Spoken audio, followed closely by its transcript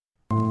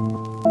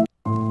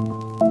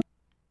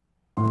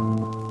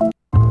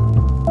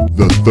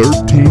The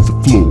 13th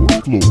floor.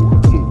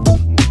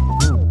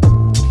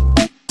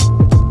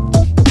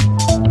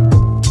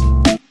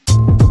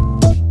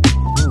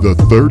 The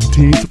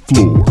 13th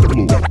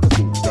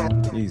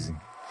floor. Easy.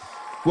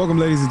 Welcome,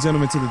 ladies and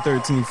gentlemen, to the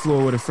 13th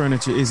floor, where the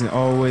furniture isn't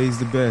always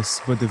the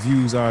best, but the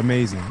views are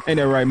amazing. Ain't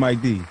that right,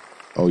 Mike D?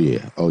 Oh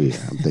yeah.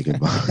 I'm thinking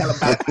about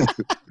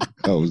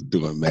I was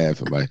doing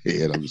math in my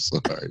head. I'm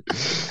sorry.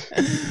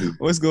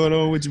 What's going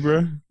on with you,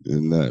 bro?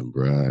 Nothing,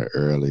 bro.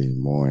 Early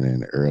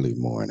morning.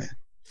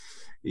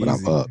 But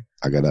I'm up.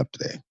 I got up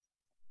today.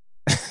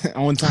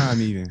 On time,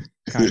 even.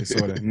 Kind of,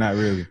 sort of. Not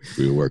really.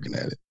 We were working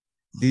at it.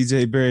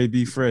 DJ Barry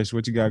B. Fresh,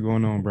 what you got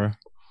going on, bro?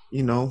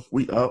 You know,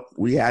 we up.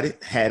 We at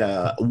it. Had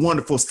a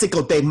wonderful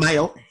Cinco de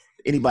Mayo.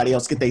 Anybody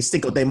else get their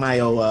Cinco de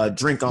Mayo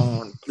drink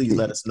on, please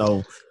let us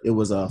know. It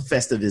was a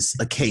festivus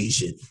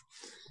occasion.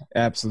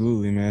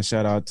 Absolutely, man.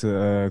 Shout out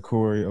to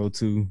Corey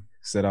O2.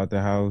 Set out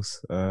the house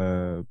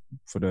for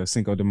the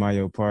Cinco de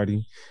Mayo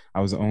party.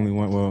 I was the only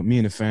one. Well, me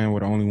and the fam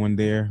were the only one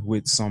there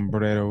with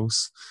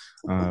sombreros.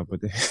 But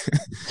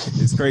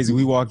it's crazy.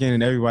 We walk in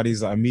and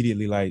everybody's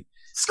immediately like,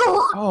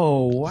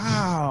 "Oh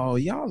wow,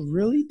 y'all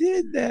really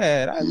did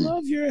that! I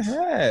love your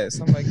hats."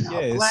 I'm like, "Yeah,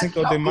 it's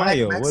Cinco de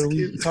Mayo. What are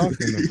we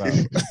talking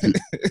about?"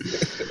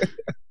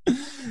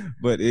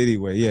 But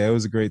anyway, yeah, it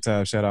was a great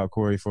time. Shout out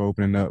Corey for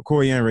opening up.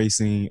 Corey and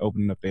Racine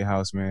opening up their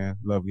house, man.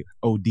 Love you.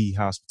 OD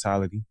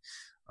hospitality.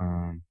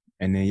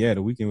 And then yeah,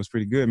 the weekend was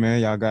pretty good,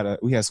 man.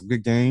 We had some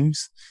good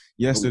games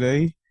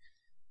yesterday.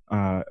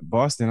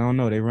 Boston, I don't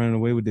know, they running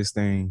away with this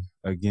thing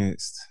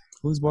against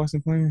who's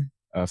Boston playing?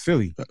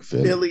 Philly.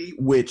 Philly,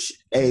 which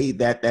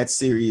that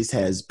series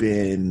has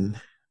been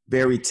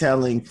very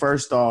telling.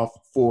 First off,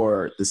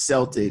 for the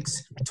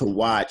Celtics to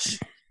watch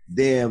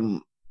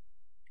them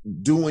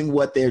doing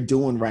what they're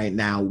doing right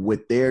now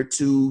with their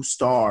two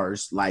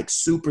stars, like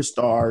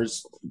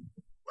superstars,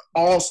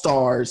 all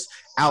stars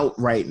out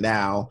right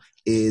now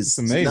is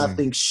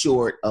nothing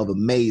short of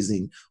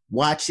amazing.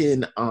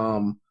 Watching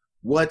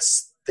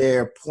what's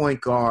their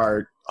point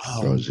guard?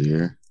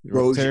 Rozier.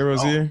 Terry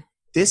Rozier.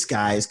 This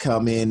guy has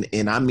come in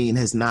and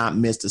has not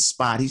missed a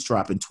spot. He's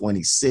dropping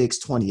 26,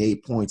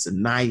 28 points a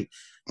night,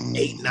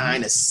 8,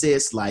 9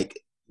 assists, like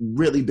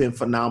really been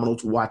phenomenal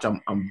to watch.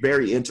 I'm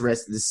very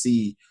interested to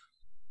see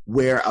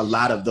where a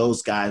lot of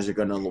those guys are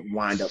going to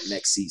wind up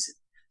next season.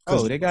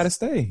 Oh, they got to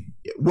stay.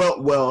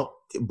 Well,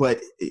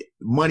 but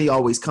money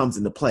always comes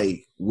into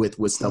play with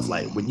stuff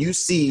like when you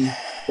see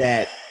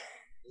that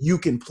you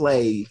can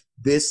play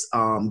this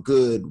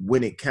good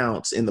when it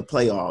counts in the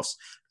playoffs.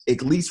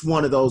 At least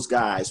one of those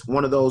guys,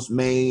 one of those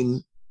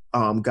main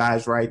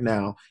guys right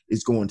now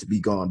is going to be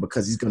gone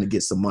because he's going to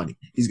get some money.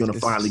 He's going to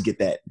finally get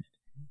that.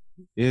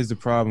 Here's the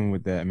problem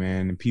with that,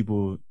 man. And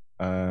people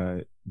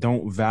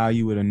don't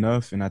value it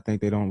enough, and I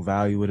think they don't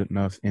value it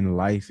enough in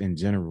life in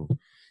general.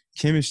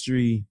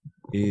 Chemistry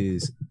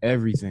is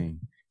everything.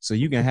 So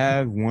you can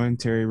have one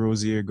Terry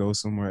Rozier go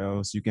somewhere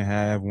else. You can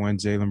have one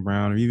Jaylen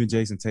Brown or even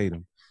Jason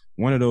Tatum.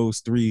 One of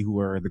those three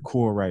who are the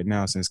core right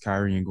now since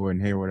Kyrie and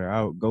Gordon Hayward are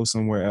out, go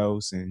somewhere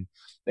else and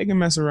they can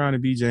mess around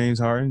and be James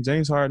Harden.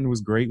 James Harden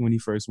was great when he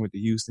first went to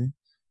Houston,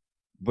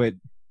 but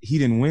he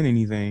didn't win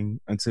anything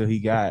until he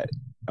got,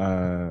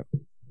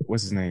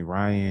 what's his name?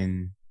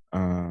 Ryan,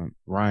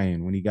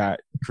 when he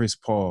got Chris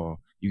Paul,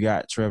 you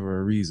got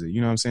Trevor Ariza.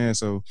 You know what I'm saying?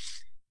 So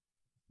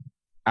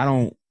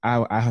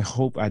I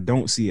hope I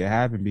don't see it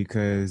happen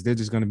because they're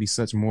just going to be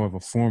such more of a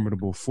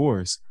formidable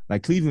force.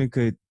 Like Cleveland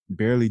could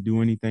barely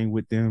do anything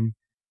with them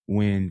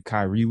when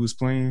Kyrie was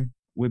playing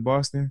with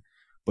Boston.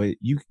 But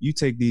you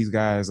take these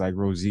guys like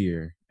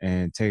Rozier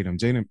and Tatum,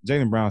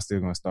 Jaylen Brown's still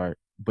going to start,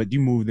 but you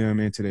move them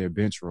into their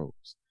bench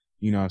roles.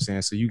 You know what I'm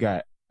saying? So you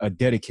got a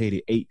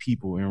dedicated 8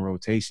 people in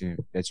rotation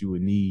that you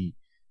would need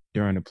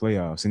during the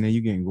playoffs. And then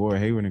you getting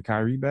Gordon Hayward and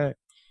Kyrie back.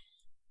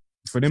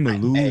 For them to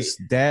lose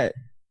that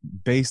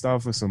based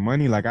off of some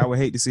money, like I would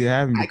hate to see it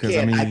happen because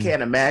I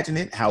can't imagine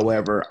it.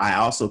 However, I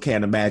also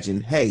can't imagine,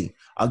 hey,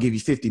 I'll give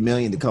you $50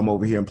 million to come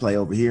over here and play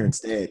over here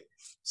instead.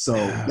 So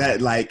that,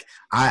 like,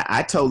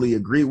 I totally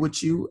agree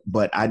with you,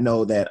 but I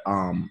know that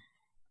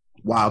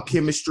while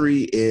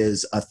chemistry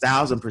is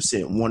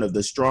 1,000% one of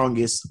the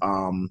strongest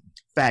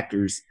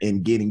factors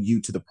in getting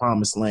you to the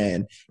promised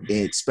land,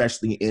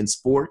 especially in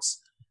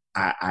sports,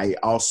 I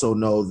also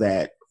know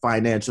that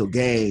financial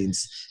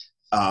gains,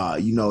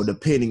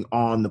 depending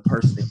on the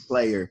person and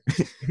player,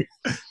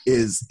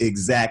 is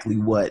exactly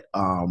what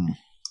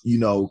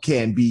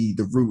can be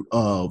the root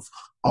of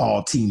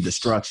all team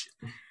destruction.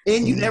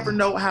 And you never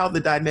know how the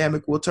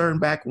dynamic will turn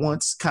back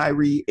once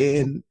Kyrie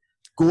and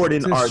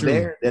Gordon are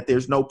there, that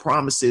there's no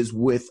promises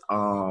with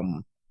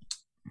the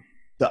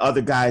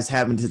other guys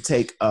having to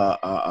take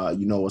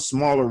a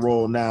smaller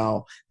role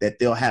now, that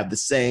they'll have the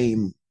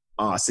same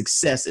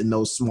success in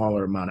those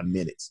smaller amount of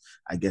minutes,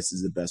 I guess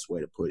is the best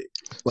way to put it.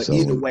 But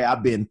either way,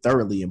 I've been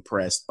thoroughly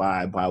impressed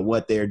by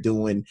what they're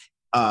doing.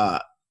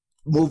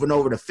 Moving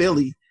over to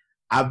Philly,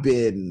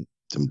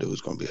 Them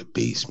dudes gonna be a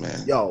beast,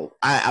 man. Yo,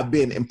 I've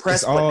been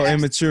impressed. It's all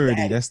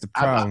immaturity. That's the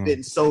problem. I've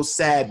been so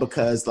sad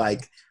because,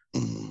 like,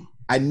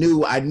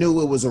 I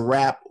knew it was a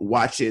wrap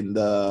watching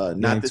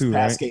Game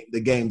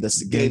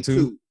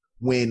two.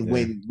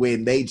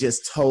 When they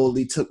just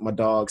totally took my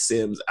dog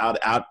Sims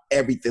out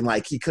everything.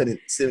 Like he couldn't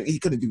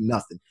do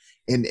nothing.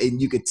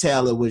 And you could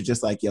tell it was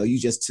just like, yo, you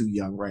just too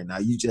young right now.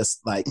 You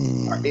just like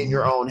are in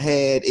your own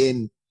head.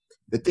 And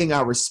the thing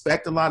I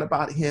respect a lot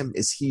about him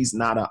is he's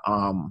not a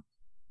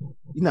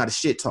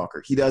shit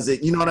talker. He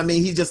doesn't, you know what I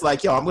mean? He's just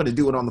like, yo, I'm going to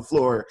do it on the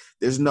floor.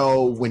 There's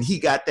no, when he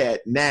got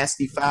that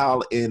nasty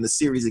foul in the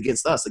series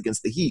against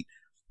the Heat,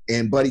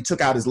 and Buddy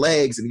took out his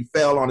legs and he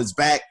fell on his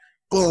back,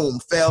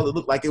 boom, fell. It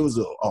looked like it was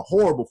a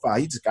horrible foul.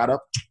 He just got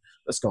up.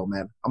 Let's go,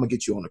 man. I'm going to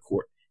get you on the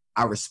court.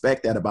 I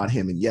respect that about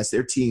him. And yes,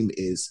 their team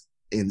is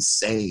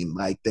insane.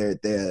 Like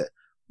they're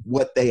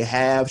what they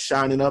have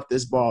shining up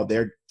this ball,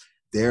 they're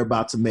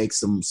about to make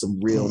some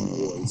real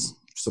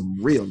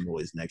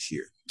noise next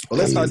year. But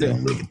let's not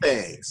look at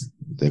things.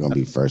 They're gonna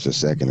be first or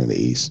second in the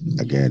East.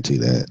 I guarantee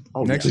that.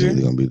 Next year,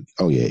 they're gonna be.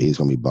 Oh yeah, it's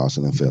gonna be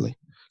Boston and Philly.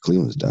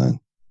 Cleveland's done.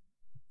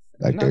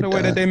 Like not the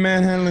way that they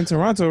manhandling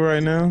Toronto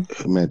right now.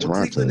 Man,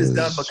 Toronto Cleveland is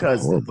done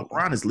because horrible.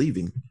 LeBron is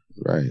leaving.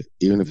 Right.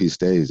 Even if he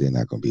stays, they're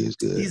not gonna be as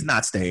good. He's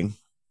not staying.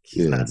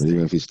 But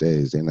even if he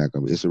stays, they're not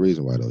gonna be. It's the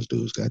reason why those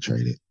dudes got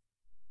traded.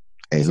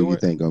 Hey, who you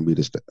think gonna be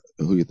the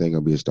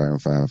starting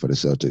five for the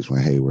Celtics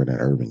when Hayward and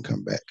Irving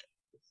come back?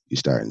 You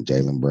starting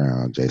Jaylen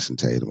Brown, Jason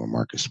Tatum, or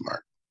Marcus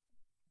Smart?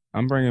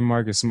 I'm bringing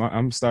Marcus Smart.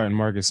 I'm starting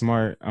Marcus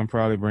Smart. I'm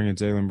probably bringing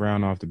Jaylen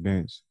Brown off the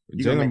bench.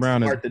 Jaylen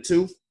Brown is the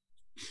 2.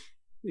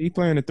 He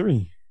playing the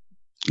 3.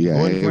 Yeah,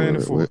 Gordon playing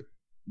the 4.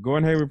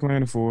 Gordon Hayward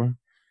playing the 4.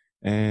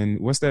 And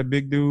what's that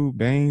big dude,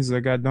 Baines,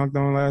 that got dunked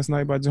on last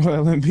night by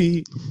Joel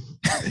Embiid?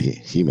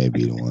 he may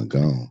be the one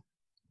gone.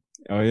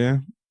 Oh yeah.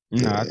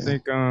 No, I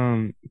think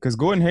because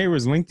Gordon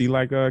Hayward's lengthy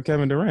like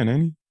Kevin Durant,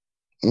 ain't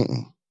he?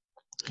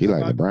 He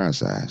like LeBron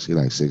size. He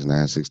like 6'9",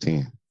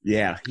 6'10".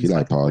 Yeah. He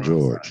like Paul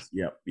George.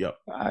 Size. Yep.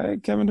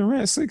 Kevin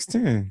Durant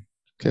 6'10".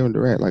 Kevin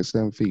Durant like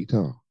 7 feet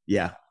tall.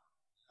 Yeah.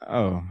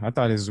 Oh, I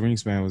thought his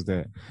wingspan was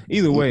that.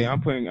 Either way,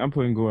 I'm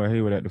putting Gordon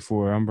Hayward at the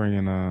 4. I'm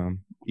bringing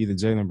either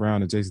Jaylen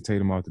Brown or Jason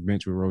Tatum off the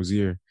bench with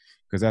Rozier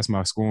because that's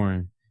my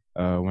scoring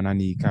when I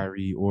need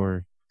Kyrie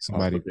or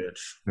somebody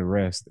to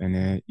rest. And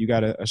then you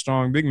got a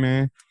strong big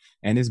man,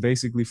 and it's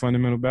basically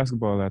fundamental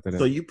basketball after that.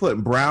 So you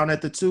putting Brown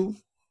at the 2?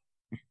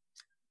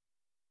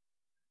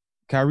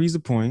 Kyrie's the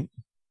point.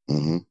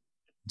 Mm-hmm.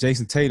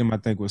 Jason Tatum, I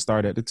think, will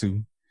start at the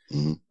 2.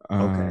 Mm-hmm.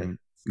 Okay.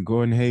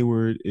 Gordon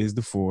Hayward is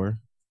the 4.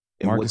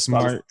 Marcus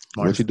Smart.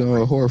 What you doing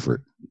with Horford?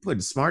 You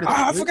putting Smart at the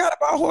 3? I 3? forgot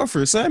about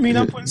Horford. So, I mean,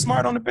 I'm putting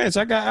Smart on the bench.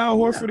 I got Al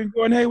Horford and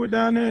Gordon Hayward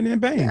down there, and then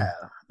bang. Yeah.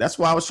 That's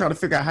why I was trying to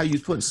figure out how you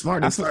was putting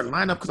Smart in the starting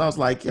lineup because I was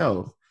like,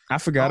 yo. I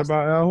forgot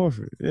about Al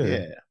Horford.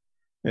 Yeah.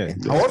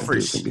 And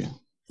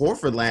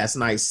Horford last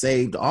night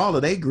saved all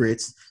of their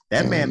grits.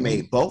 That man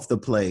made both the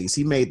plays.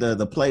 He made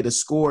the play to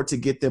score to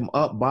get them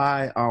up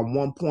by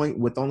 1 point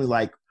with only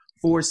like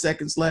 4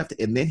 seconds left,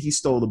 and then he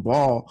stole the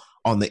ball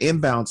on the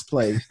inbounds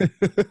play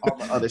on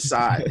the other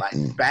side, like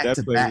back that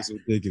to play back. Was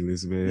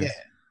ridiculous, man. Yeah.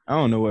 I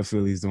don't know what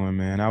Philly's doing,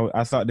 man.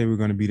 I thought they were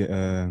going to be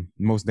the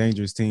most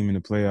dangerous team in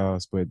the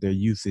playoffs, but their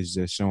youth is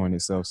just showing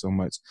itself so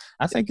much.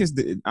 I think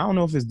I don't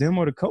know if it's them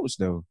or the coach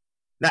though.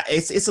 Now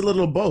it's a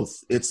little of both.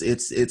 It's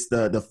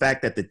the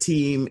fact that the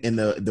team and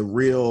the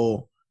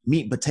real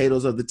meat and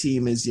potatoes of the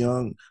team is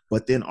young,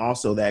 but then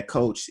also that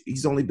coach,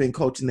 he's only been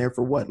coaching there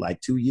for what,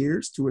 like 2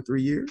 or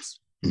 3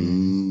 years?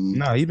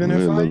 No, he's been there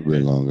 5 a little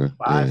bit longer.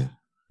 5.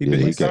 Yeah.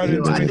 He started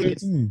in I think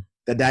 2013.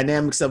 The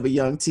dynamics of a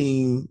young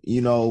team,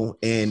 you know,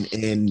 and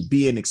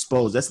being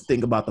exposed. That's the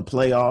thing about the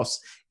playoffs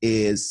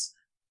is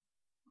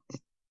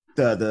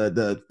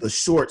the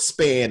short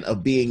span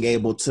of being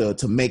able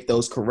to make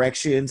those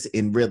corrections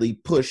and really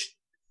push,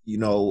 you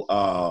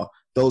know,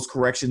 those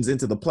corrections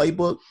into the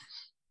playbook.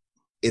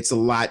 It's a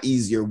lot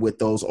easier with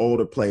those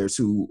older players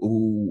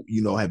who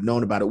you know have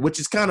known about it,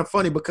 which is kind of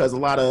funny because a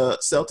lot of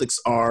Celtics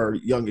are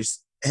young as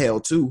hell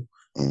too.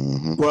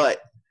 Mm-hmm. But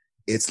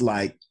it's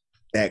like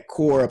that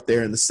core up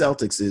there in the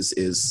Celtics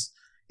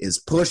is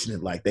pushing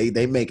it, like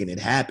they making it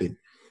happen.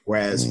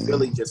 Whereas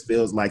Philly just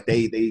feels like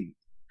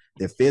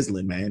they're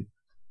fizzling, man.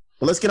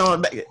 But let's get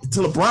on back to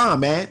LeBron,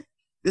 man.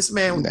 This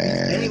man with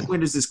these game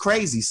winners is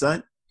crazy,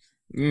 son.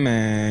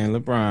 Man,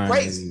 LeBron.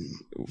 Crazy.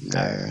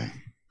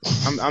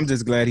 I'm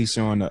just glad he's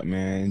showing up,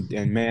 man,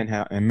 and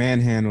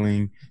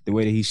manhandling the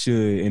way that he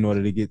should in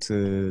order to get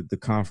to the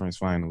conference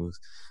finals.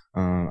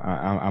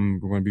 I'm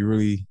going to be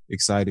really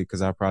excited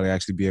because I'll probably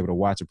actually be able to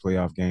watch a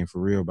playoff game for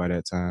real by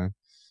that time.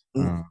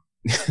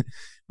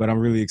 But I'm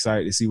really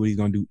excited to see what he's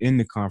going to do in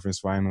the conference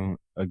final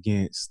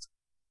against.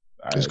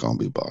 It's going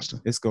to be Boston.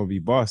 It's going to be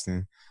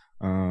Boston.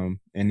 And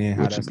then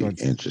how that's going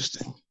to be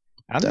interesting.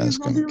 I think it's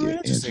going to be real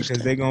interesting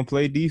because they're going to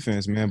play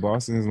defense, man.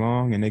 Boston is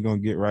long, and they're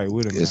going to get right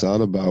with it. It's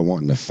all about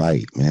wanting to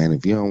fight, man.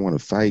 If you don't want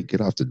to fight, get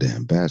off the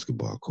damn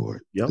basketball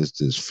court. Yep. It's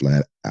just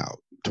flat out.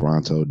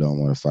 Toronto don't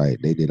want to fight.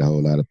 They did a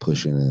whole lot of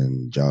pushing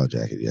and jaw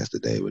jacket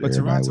yesterday. But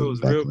Toronto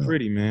is real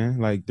pretty, man.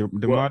 Like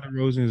DeMar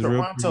DeRozan is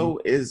real pretty. Toronto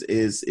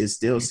is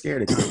still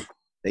scared of them.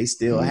 They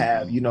still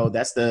have,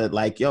 that's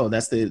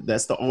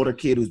the older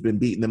kid who's been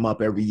beating them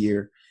up every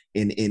year.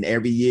 In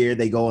every year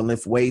they go and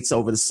lift weights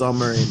over the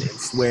summer and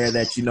swear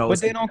that But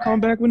they don't come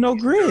back with no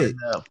grit.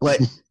 But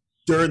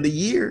during the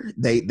year,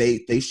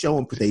 they show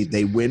them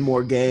they win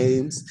more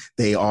games.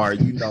 They are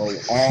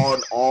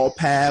on all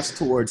paths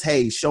towards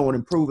showing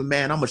improving.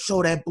 Man, I'm gonna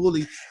show that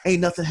bully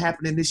ain't nothing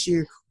happening this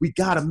year. We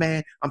got him,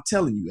 man. I'm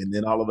telling you. And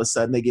then all of a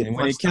sudden they get and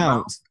when it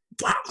counts.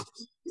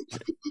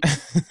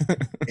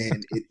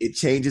 And it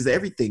changes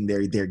everything.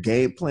 Their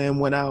game plan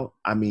went out.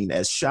 I mean,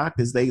 as shocked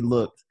as they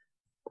looked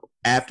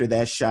after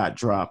that shot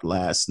dropped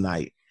last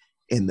night,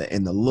 in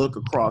the look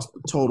across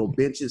the total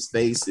bench's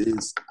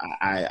faces,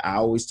 I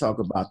always talk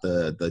about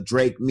the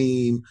Drake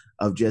meme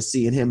of just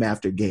seeing him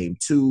after game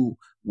 2,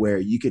 where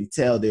you can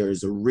tell there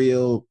is a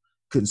real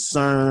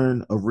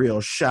concern, a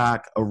real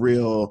shock, a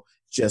real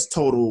just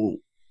total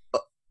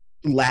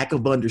lack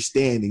of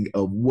understanding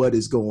of what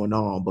is going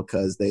on,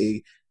 because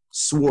they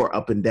swore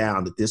up and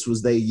down that this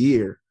was their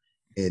year,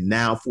 and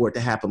now for it to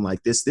happen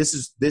like this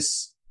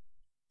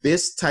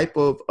type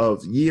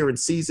of year and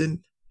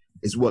season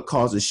is what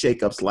causes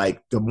shakeups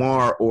like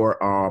DeMar or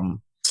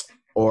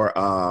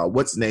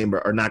what's the name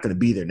are not going to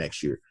be there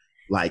next year.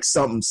 Like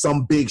some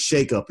big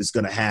shakeup is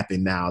going to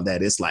happen now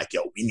that it's like,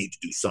 yo, we need to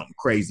do something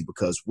crazy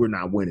because we're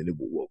not winning it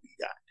with what we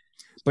got.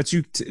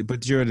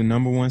 But you're the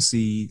number 1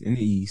 seed in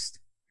the East.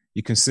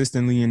 You're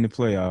consistently in the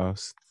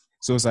playoffs.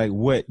 So it's like,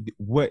 what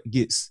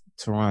gets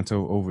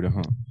Toronto over the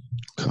hump?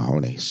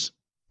 Cojones.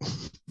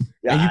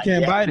 And you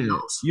can't bite it.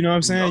 You know what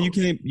I'm saying? You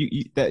can't.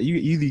 You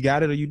either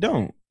got it or you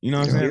don't. You know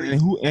what I'm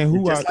saying? And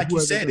who just like you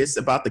said, it's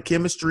about the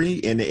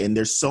chemistry, and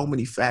there's so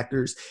many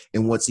factors.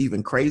 And what's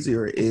even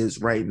crazier is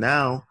right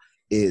now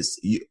is,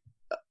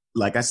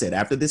 like I said,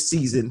 after this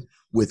season,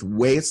 with the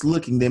way it's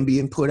looking, them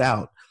being put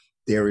out,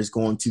 there is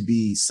going to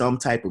be some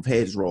type of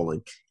heads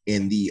rolling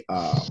in the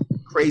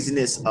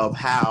craziness of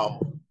how,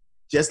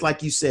 just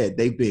like you said,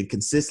 they've been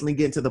consistently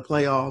getting to the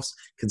playoffs,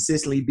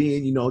 consistently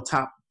being,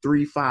 top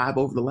 3-5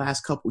 over the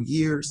last couple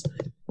years.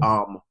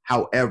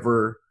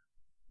 However,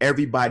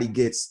 everybody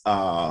gets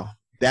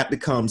that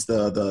becomes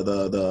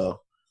the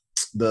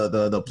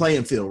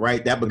playing field,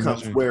 right? That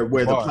becomes where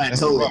the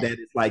plateau is. That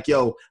it's like,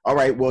 yo, all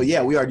right, well,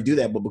 yeah, we already do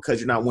that, but because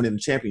you're not winning the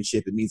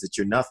championship, it means that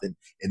you're nothing.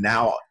 And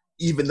now,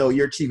 even though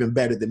you're achieving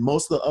better than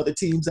most of the other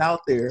teams out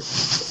there,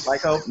 it's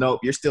like, oh, no,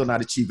 you're still not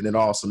achieving it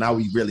all. So now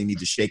we really need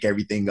to shake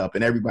everything up,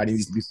 and everybody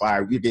needs to be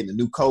fired. We're getting a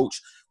new coach.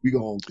 We're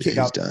going to kick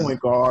out the point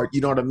guard.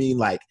 You know what I mean?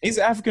 Like, he's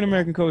an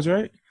African-American coach,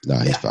 right? No,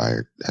 he's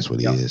fired. That's what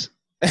he is.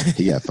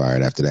 He got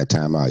fired after that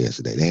timeout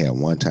yesterday. They had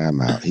one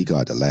timeout. He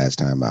got the last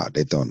timeout.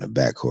 They throw in the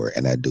backcourt,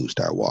 and that dude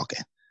started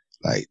walking.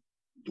 Like,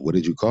 what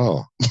did you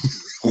call?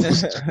 what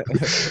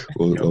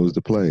was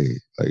the play?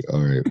 Like,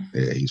 all right,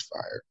 yeah, he's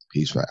fired.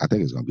 He's fired. I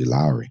think it's going to be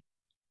Lowry.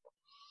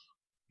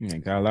 Yeah,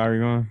 got Lowry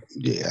gone?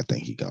 Yeah, I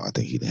think he gone. I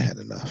think he done had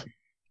enough.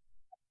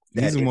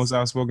 He's the most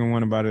outspoken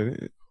one about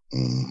it.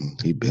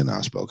 He been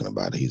outspoken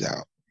about it. He's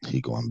out.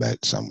 He going back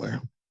somewhere.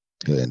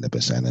 He'll end up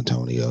in San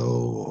Antonio,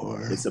 or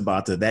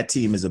that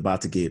team is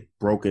about to get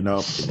broken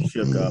up and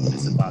shook up.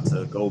 It's about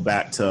to go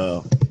back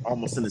to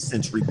almost in a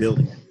sense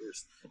rebuilding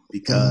years,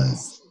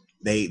 because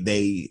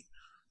they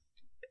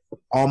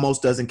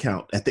almost doesn't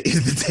count at the end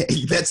of the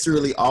day. That's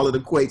really all it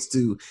equates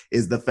to,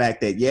 is the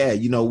fact that,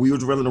 we were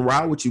drilling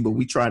around with you, but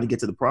we trying to get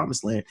to the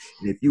promised land.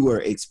 And if you were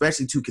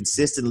especially to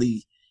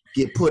consistently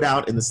get put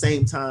out in the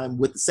same time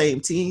with the same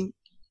team,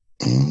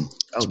 and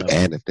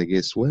if they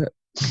get swept.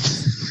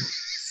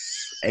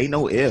 Ain't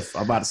no if.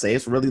 I'm about to say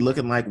it's really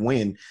looking like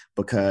when,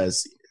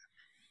 because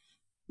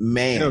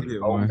man,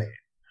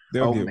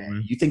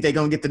 man. You think they're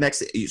gonna get the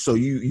next? So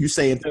you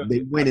saying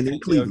they winning in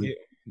Cleveland?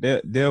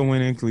 They'll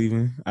win in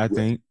Cleveland, I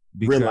think.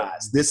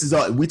 Realize this is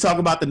all we talk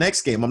about the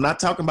next game. I'm not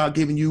talking about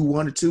giving you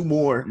 1 or 2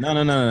 more.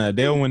 No.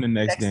 They'll win the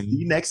next game.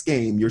 The next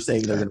game, you're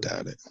saying they're gonna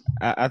doubt it.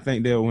 I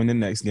think they'll win the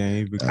next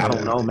game. Because I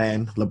don't know,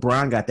 man.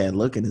 LeBron got that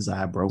look in his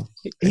eye, bro.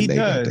 He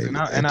does, and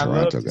I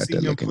love to see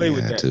him play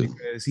with that too.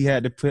 Because he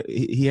had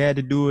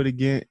to do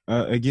it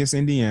against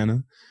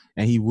Indiana,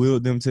 and he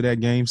willed them to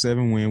that Game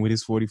 7 win with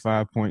his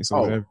 45 points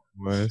or whatever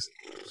it was.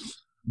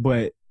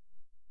 But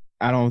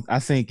I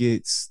think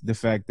it's the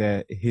fact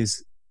that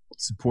his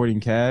supporting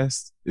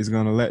cast is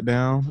going to let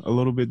down a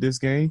little bit this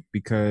game,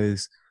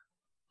 because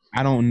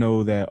I don't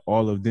know that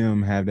all of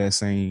them have that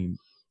same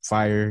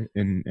fire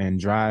and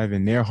drive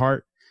in their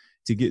heart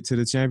to get to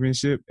the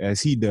championship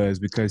as he does,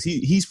 because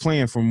he's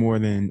playing for more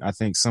than I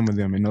think some of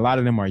them, and a lot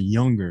of them are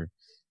younger.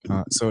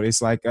 So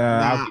it's like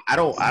I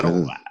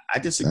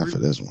disagree. Not for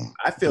this one.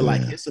 I feel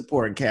like his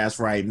supporting cast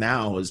right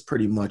now is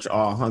pretty much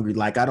all hungry.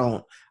 Like I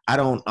don't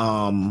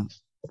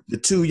the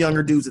 2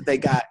 younger dudes that they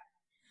got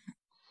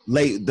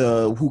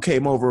who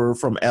came over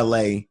from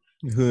LA,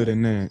 Hood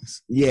and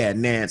Nance. Yeah,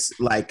 Nance.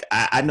 Like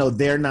I know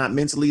they're not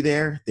mentally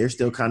there. They're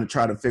still kind of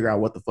trying to figure out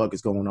what the fuck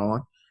is going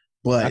on.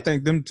 But I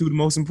think them 2 the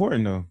most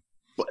important though.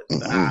 But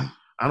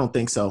I don't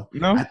think so.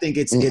 No, I think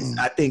it's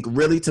I think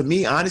really, to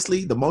me,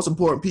 honestly, the most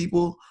important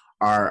people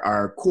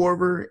are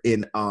Korver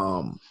and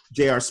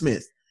J.R.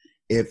 Smith.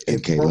 If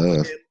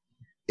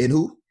In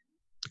who?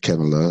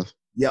 Kevin Love.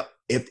 Yep.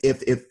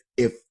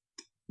 If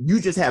you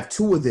just have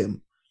two of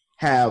them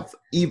have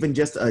even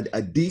just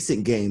a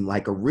decent game,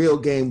 like a real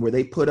game where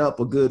they put up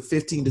a good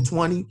 15 to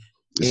 20,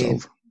 It's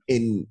over.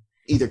 In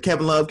either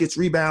Kevin Love gets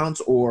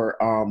rebounds or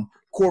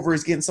Korver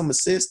is getting some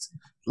assists,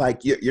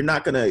 like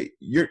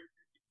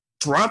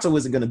Toronto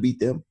isn't gonna beat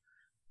them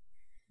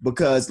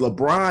because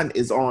LeBron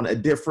is on a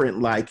different,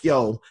 like,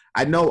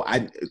 I know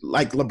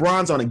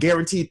LeBron's on a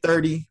guaranteed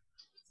 30,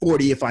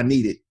 40 if I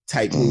need it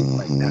type move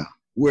right now.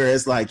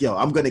 Whereas like,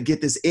 I'm gonna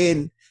get this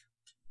in.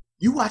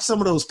 You watch some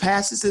of those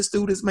passes this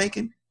dude is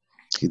making.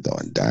 He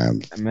throwing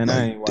dimes. Man,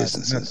 I ain't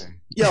watching nothing.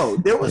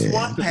 There was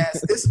one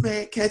pass. This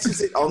man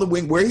catches it on the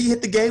wing where he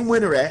hit the game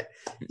winner at.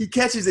 He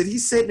catches it.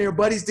 He's sitting there,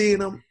 buddy's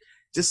D'ing him,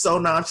 just so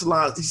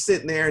nonchalant. He's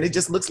sitting there, and it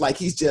just looks like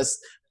he's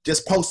just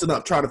posting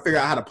up, trying to figure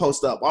out how to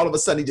post up. All of a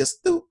sudden, he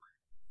just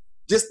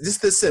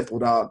this simple,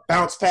 dog.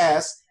 Bounce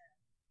pass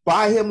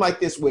by him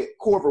like this. With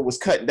Korver was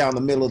cutting down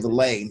the middle of the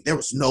lane. There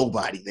was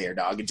nobody there,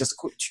 dog. It just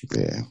quit.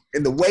 Yeah.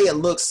 And the way it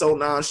looks so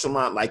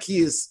nonchalant, like he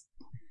is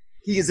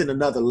in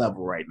another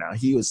level right now.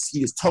 He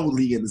is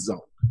totally in the zone.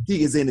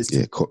 He is in his.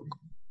 Yeah,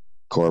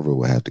 Korver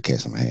will have to catch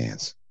some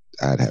hands.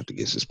 I'd have to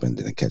get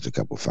suspended and catch a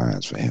couple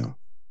fines for him.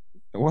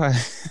 Why?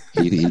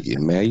 he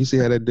man, you see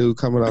how that dude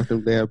coming off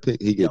them damn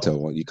pick? He get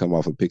told, you come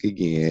off a pick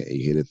again and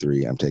you hit a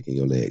three, I'm taking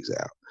your legs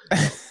out.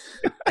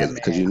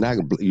 Because you're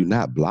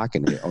not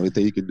blocking it. Only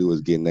thing you can do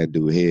is getting that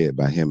dude head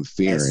by him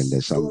fearing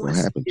that something will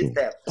happen to him.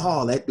 That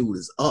ball, that dude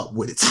is up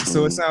with it.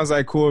 So it sounds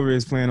like Korver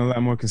is playing a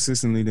lot more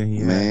consistently than he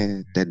has.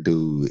 Man, that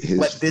dude, his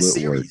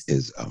footwork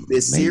is amazing.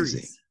 This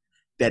series,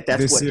 that's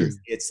this what series.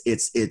 It's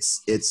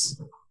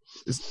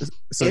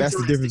so that's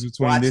the difference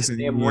between this and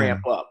them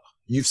ramp up.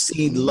 You've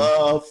seen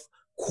Love,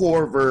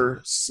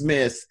 Korver,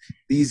 Smith.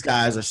 These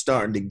guys are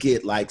starting to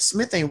get like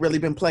Smith ain't really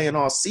been playing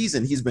all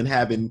season. He's been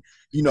having,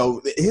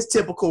 his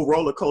typical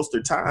roller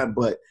coaster time.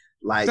 But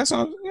like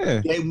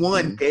game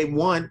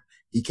one,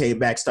 he came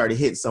back, started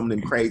hitting some of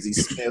them crazy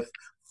Smith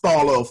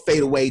follow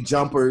fadeaway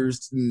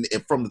jumpers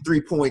from the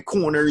 3-point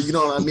corner. You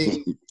know what I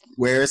mean?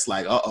 Where it's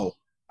like,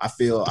 I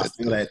feel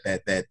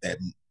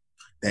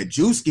that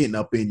juice getting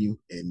up in you.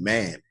 And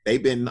man,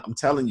 I'm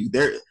telling you,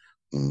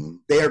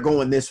 they are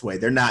going this way.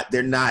 They're not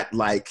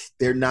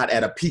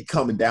at a peak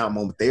coming down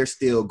moment. They're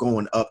still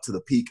going up to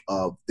the peak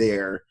of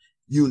their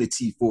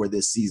unity for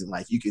this season.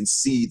 Like you can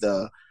see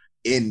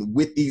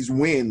with these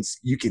wins,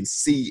 you can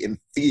see and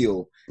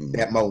feel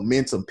that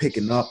momentum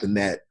picking up and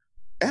that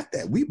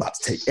we about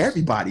to take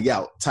everybody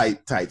out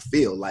type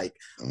feel. Like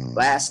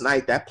last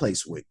night, that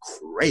place went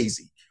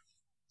crazy.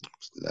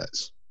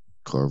 That's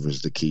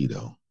Korver's the key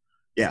though.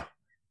 Yeah.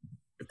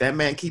 If that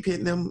man keep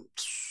hitting them,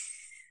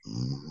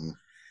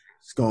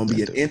 it's going to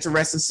be an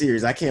interesting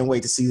series. I can't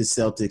wait to see the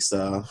Celtics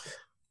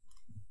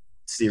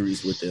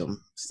series with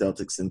them,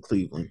 Celtics in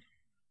Cleveland.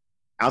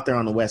 Out there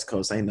on the West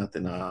Coast, ain't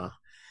nothing.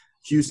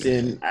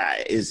 Houston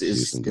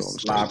is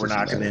slobber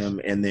knocking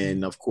them, and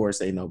then of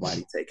course ain't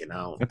nobody taking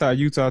out. I thought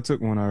Utah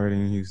took one already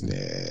in Houston.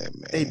 Yeah,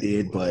 man, they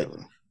did, but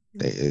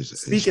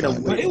speaking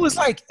of, it was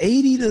like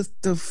 80 to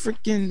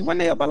freaking. When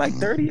they up by like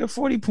 30 or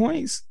 40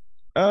 points.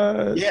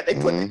 They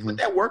put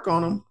that work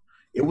on them.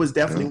 It was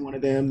definitely one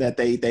of them that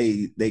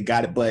they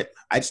got it, but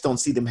I just don't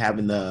see them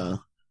having the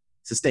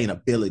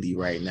sustainability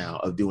right now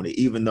of doing it.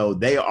 Even though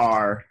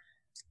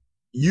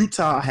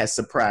Utah has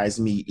surprised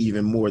me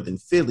even more than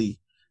Philly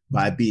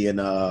by being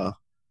I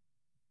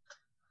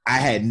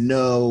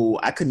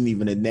couldn't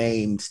even have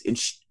named.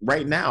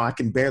 Right now, I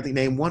can barely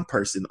name one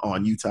person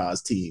on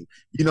Utah's team.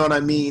 You know what I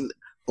mean?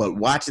 But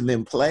watching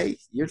them play,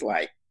 you're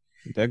like.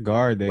 That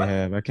guard they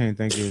have, I can't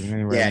think of his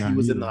name right now. Yeah, he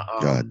was in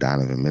the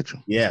Donovan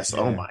Mitchell. Yes,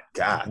 oh my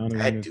God.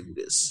 That dude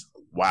is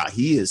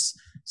he is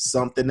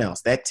something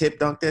else. That tip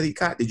dunk that he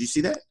caught, did you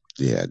see that?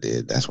 Yeah, I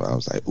did. That's why I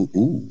was like,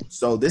 ooh.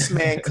 So this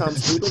man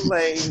comes through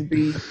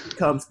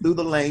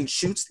the lane,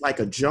 shoots like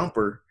a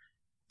jumper.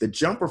 The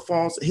jumper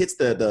falls, hits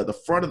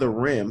the front of the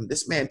rim.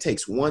 This man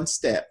takes one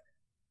step,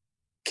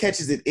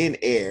 catches it in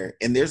air,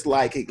 and there's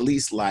like at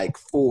least like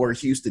 4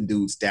 Houston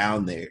dudes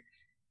down there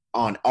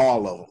on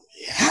all of them.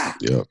 Yeah.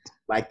 Yep.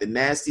 Like the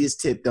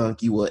nastiest tip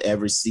dunk you will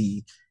ever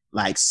see.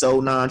 Like so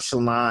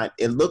nonchalant.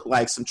 It looked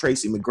like some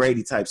Tracy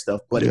McGrady type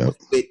stuff, but it was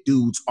with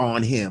dudes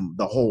on him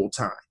the whole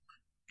time.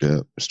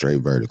 Yep.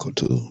 Straight vertical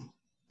too.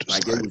 It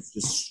was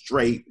just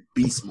straight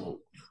beast mode.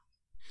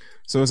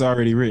 So it's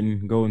already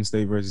written Golden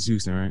State versus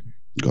Houston, right?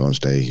 Golden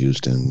State,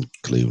 Houston,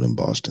 Cleveland,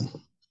 Boston.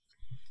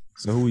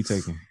 So who we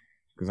taking?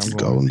 Because I'm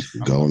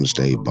Golden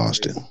State,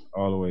 Boston.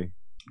 All the way.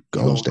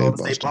 Golden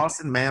State,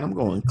 Boston, man. I'm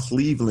going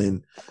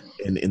Cleveland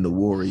and the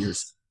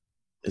Warriors.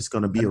 It's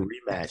going to be a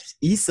rematch.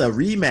 It's a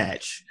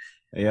rematch.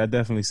 Yeah, I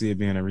definitely see it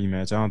being a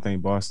rematch. I don't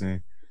think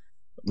Boston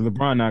 –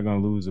 LeBron not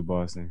going to lose to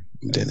Boston.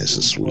 Then it's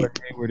a sweep.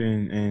 Hayward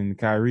and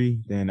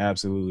Kyrie, then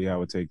absolutely I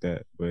would take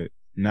that. But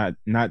not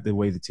the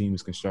way the team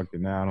is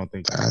constructed now. I don't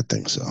think – I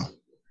think so.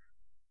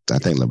 I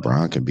think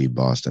LeBron can beat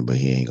Boston, but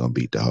he ain't going to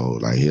beat the whole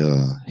 – like he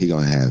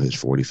going to have his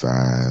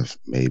 45,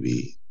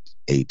 maybe –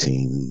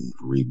 18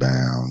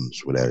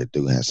 rebounds, whatever.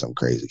 They're going to have some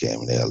crazy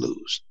game and they'll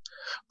lose.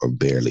 or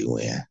barely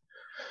win.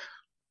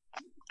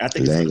 I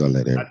think They ain't gonna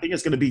let I think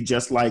it's going to be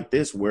just like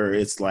this, where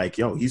it's like,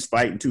 yo, he's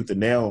fighting tooth and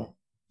nail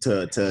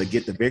to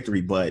get the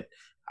victory, but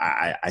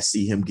I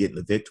see him getting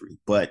the victory.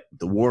 But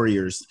the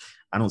Warriors,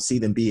 I don't see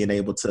them being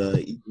able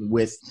to,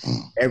 with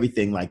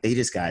everything. Like, they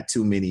just got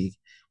too many.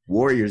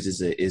 Warriors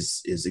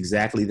is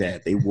exactly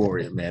that. They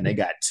warrior, man. They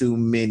got too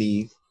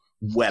many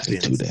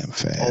weapons too damn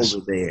fast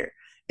over there,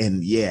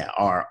 and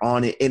are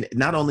on it. And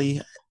not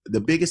only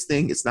the biggest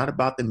thing, it's not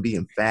about them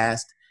being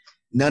fast.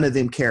 None of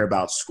them care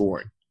about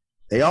scoring.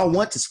 They all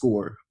want to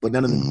score, but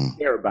none of them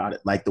care about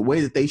it. Like the way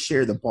that they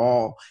share the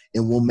ball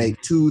and will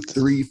make 2,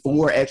 3,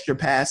 4 extra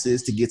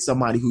passes to get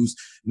somebody who's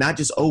not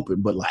just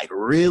open, but like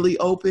really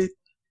open.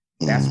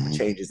 That's what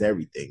changes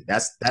everything.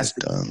 That's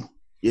done.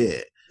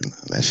 Yeah.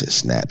 That shit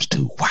snaps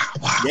too. Wow,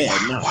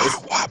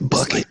 bucket.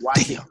 It's like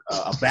watching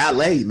a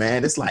ballet,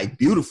 man. It's like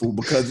beautiful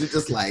because it's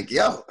just like,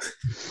 yo,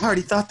 I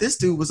already thought this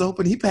dude was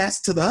open. He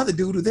passed to the other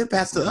dude who then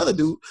passed to the other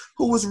dude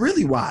who was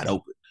really wide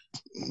open.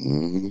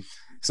 Mm-hmm.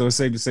 So it's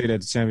safe to say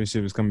that the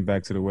championship is coming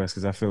back to the West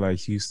because I feel like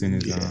Houston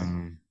is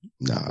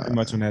pretty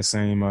much on that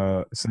same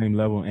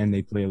level, and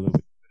they play a little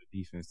bit better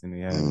defense than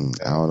they have.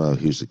 I don't know if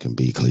Houston can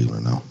beat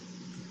Cleveland though.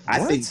 I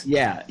think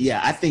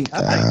I think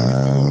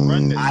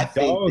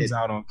dogs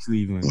out on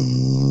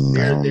Cleveland.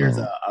 There's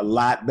a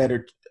lot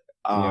better.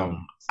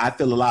 I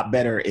feel a lot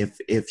better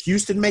if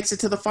Houston makes it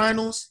to the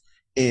finals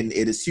and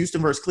it is Houston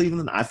versus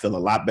Cleveland. I feel a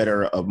lot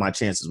better of my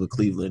chances with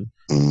Cleveland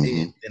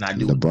than I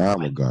do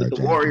LeBron with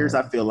the Warriors.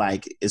 I feel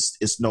like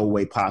it's no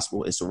way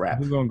possible. It's a wrap.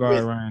 Who's gonna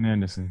guard Ryan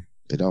Anderson?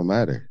 It don't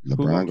matter.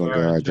 LeBron gonna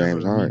guard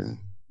James Harden.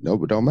 No,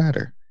 but don't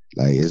matter.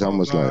 Like it's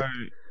almost like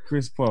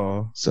Chris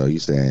Paul. So you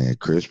saying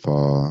Chris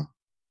Paul,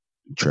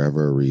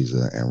 Trevor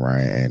Ariza, and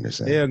Ryan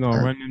Anderson? They're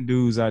gonna run them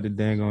dudes out the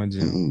dang on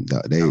gym.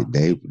 They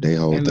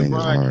whole and thing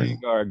LeBron is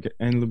Harden.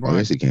 And LeBron,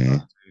 yes, he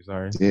can.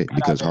 Sorry. Yeah,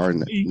 because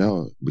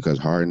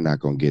Harden not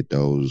gonna get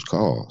those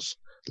calls.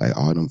 Like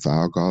all them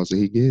foul calls that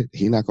he get,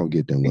 he not gonna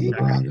get them with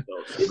LeBron.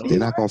 They're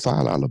not gonna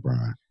foul out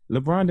LeBron.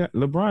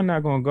 LeBron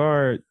not gonna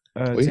guard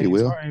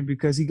James Harden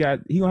because he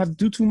gonna have to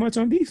do too much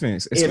on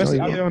defense, especially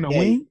out there on the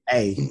wing.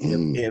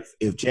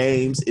 If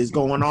James is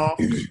going off,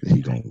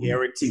 he gonna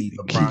guarantee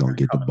LeBron gonna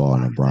get the ball,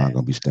 and LeBron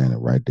gonna be standing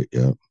right there.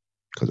 Yep.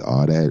 Because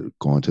all that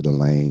going to the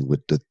lane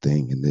with the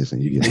thing and this,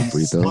 and you get a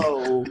free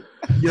throw.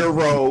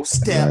 Euro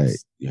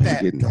steps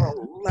that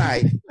go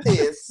like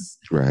this.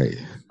 Right.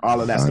 All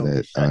of that's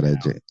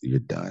you're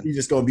done. You're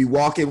just gonna be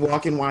walking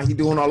while he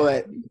doing all of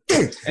that.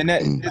 And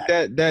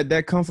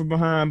that come from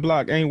behind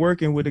block ain't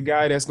working with a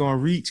guy that's gonna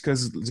reach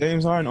because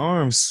James Harden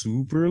arms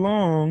super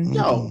long.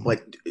 No,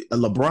 but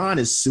LeBron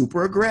is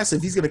super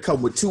aggressive. He's gonna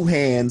come with two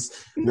hands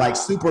like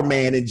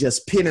Superman and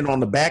just pin it on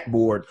the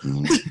backboard.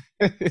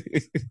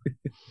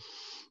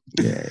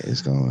 Yeah,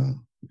 it's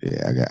going.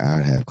 Yeah,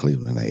 I'd have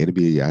Cleveland. It'll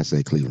be. I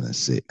say Cleveland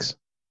 6.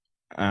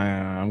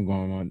 I'm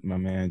going on my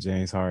man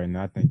James Harden.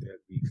 I think they'll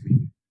beat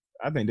Cleveland.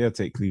 I think they'll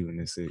take Cleveland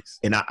in 6.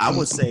 And I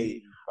would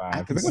say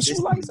 5 because they're gonna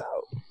shoot lights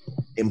out.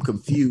 I'm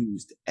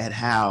confused at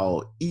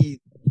how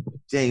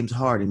James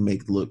Harden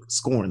make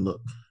scoring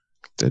look.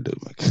 That dude,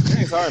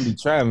 James Harden be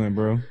traveling,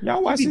 bro.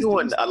 Y'all watch. He's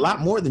doing a lot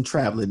more than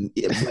traveling.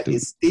 But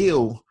it's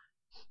still.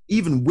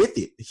 Even with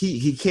it,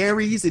 he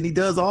carries and he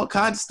does all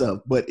kinds of stuff,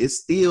 but it's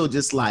still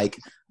just like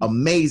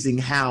amazing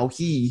how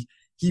he's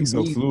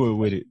so fluid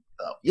with it.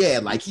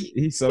 Yeah, like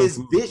his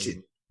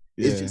vision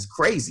is just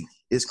crazy.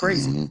 It's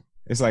crazy. Mm-hmm.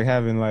 It's like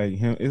having like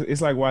him. It's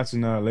like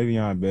watching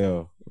Le'Veon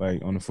Bell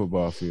like on the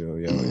football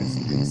field. Yo,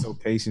 it's so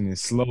patient and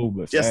slow,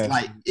 but just fast.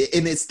 like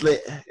and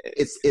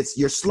it's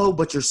you're slow,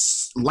 but you're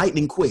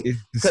lightning quick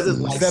because it's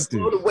like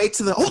slow the way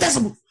to the that's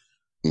a.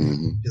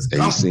 Mm-hmm.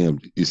 And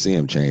you see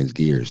him change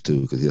gears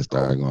too, because he'll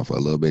start going for a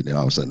little bit, and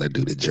all of a sudden they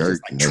do the jerk,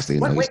 and next thing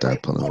you know, he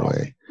start pulling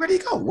away. Where'd he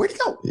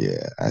go?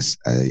 Yeah, I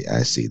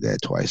see that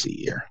twice a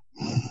year.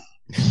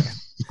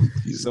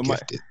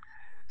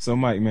 So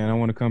Mike, man, I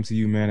want to come to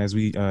you, man, as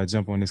we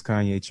jump on this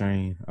Kanye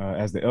train.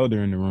 As the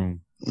elder in the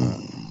room,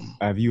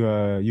 have you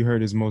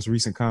heard his most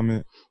recent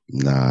comment?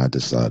 Nah, I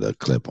just saw the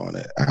clip on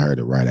it. I heard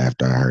it right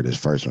after I heard his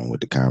first one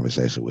with the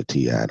conversation with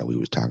T.I. that we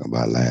was talking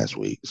about last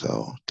week.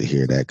 So to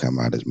hear that come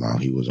out his mouth,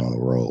 he was on a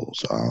roll.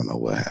 So I don't know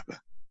what happened.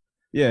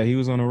 Yeah, he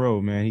was on a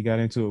roll, man. He got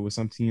into it with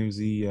some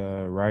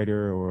TMZ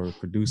writer or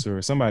producer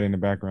or somebody in the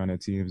background at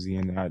TMZ,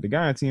 and the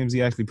guy at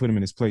TMZ actually put him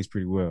in his place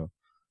pretty well.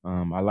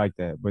 I like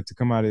that. But to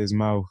come out of his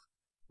mouth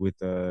with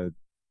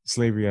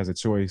slavery as a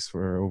choice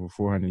for over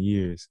 400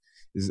 years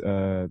is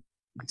to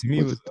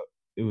me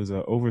it was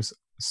an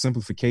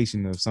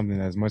oversimplification of something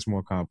that's much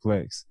more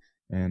complex,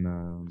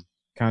 and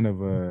kind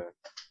of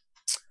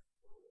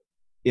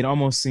it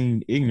almost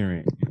seemed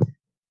ignorant.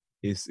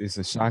 It's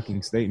a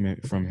shocking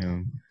statement from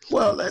him.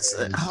 Well, let's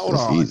hold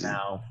on easy.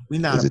 Now.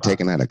 Is it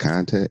taken out of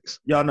context?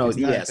 Y'all know,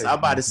 yes. I'm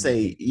about to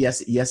say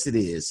yes, it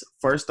is.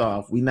 First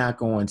off, we're not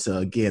going to,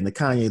 again, the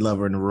Kanye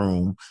lover in the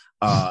room.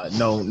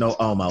 No,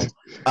 Omo.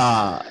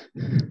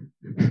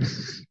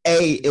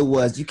 It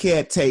was. You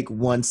can't take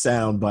one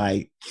sound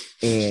bite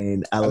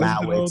and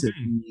allow it to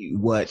be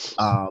what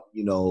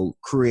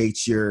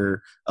creates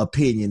your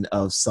opinion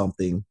of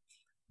something.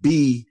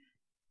 B,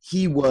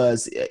 he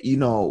was,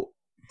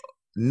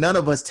 none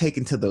of us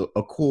taken to the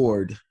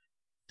accord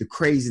the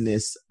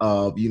craziness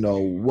of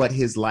what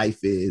his life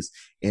is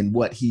and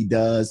what he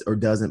does or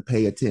doesn't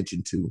pay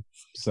attention to.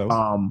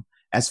 So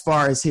as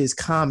far as his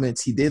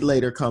comments, he did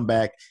later come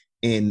back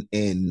and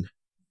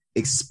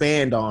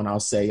expand on,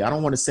 I'll say, I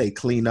don't want to say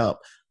clean up,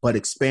 but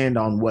expand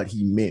on what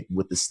he meant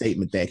with the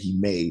statement that he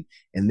made.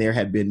 And there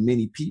have been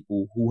many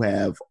people who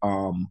have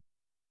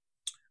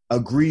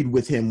agreed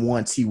with him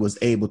once he was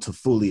able to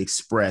fully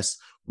express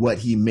what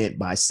he meant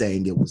by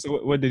saying it was.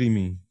 So what did he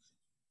mean?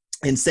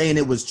 And saying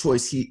it was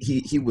choice,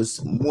 he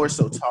was more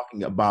so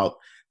talking about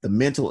the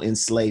mental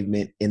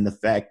enslavement in the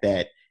fact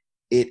that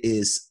it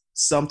is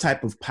some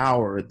type of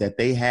power that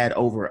they had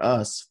over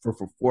us for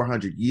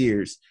 400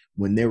 years,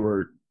 when there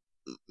were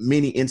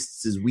many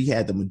instances we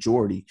had the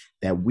majority,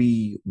 that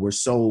we were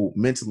so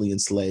mentally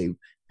enslaved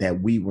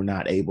that we were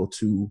not able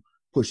to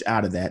push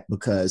out of that,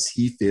 because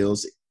he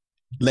feels,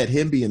 let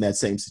him be in that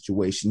same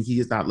situation. He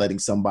is not letting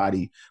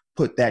somebody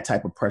put that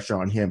type of pressure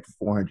on him for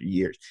 400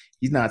 years.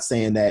 He's not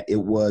saying that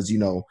it was,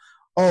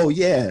 oh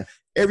yeah,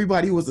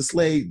 everybody was a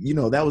slave,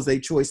 that was their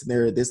choice and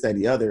they're this, that,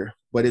 and the other.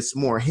 But it's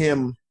more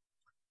him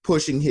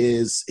pushing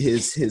his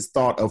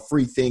thought of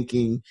free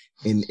thinking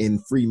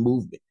and free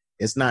movement.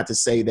 It's not to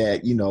say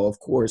that, of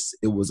course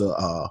it was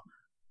a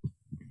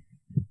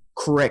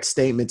correct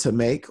statement to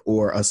make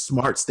or a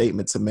smart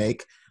statement to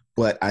make,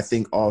 but I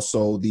think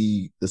also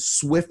the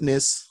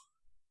swiftness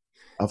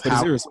of how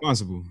it's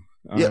irresponsible.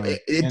 Yeah,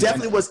 it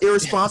definitely was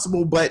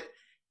irresponsible, but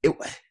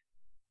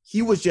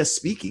he was just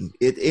speaking.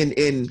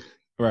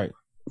 Right.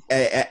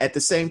 At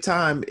the same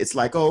time, it's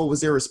like, oh, it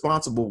was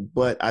irresponsible,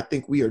 but I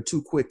think we are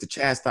too quick to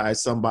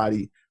chastise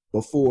somebody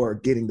before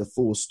getting the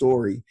full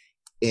story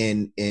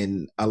and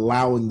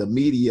allowing the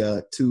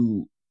media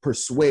to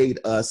persuade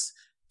us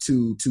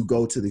to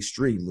go to the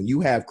extreme. When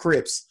you have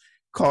Crips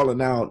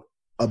calling out,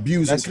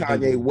 abusing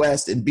Kanye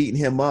West and beating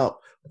him up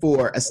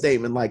for a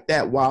statement like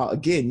that, while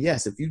again,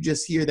 yes, if you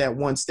just hear that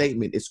one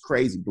statement, it's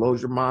crazy,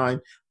 blows your mind,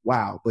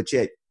 wow, but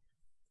yet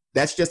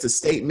that's just a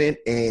statement,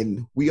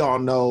 and we all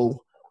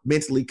know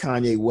mentally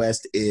Kanye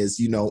West is,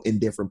 in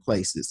different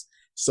places.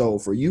 So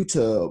for you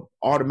to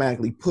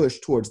automatically push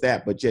towards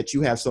that, but yet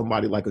you have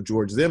somebody like a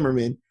George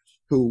Zimmerman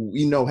who,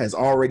 has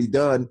already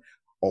done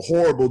a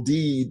horrible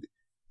deed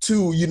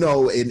to,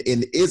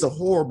 and is a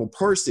horrible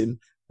person,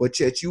 but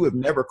yet you have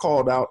never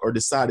called out or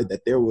decided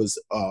that there was,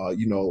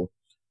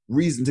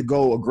 reason to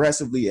go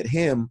aggressively at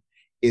him.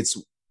 It's,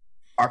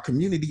 our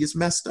community is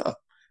messed up.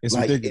 It's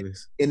like,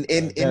 ridiculous.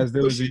 As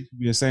though you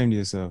be ashamed of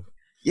yourself.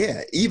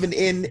 Yeah, even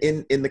in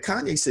the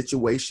Kanye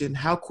situation,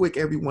 how quick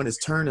everyone has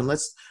turned and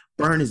let's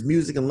burn his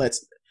music and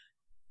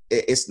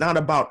it's not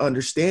about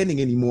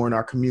understanding anymore in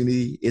our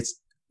community. It's,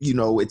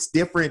 it's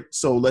different,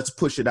 so let's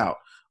push it out.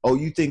 Oh,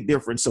 you think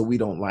different, so we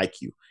don't like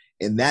you.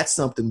 And that's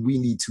something we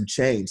need to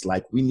change.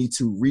 Like, we need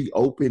to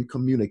reopen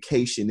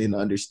communication and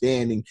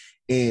understanding.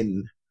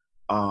 And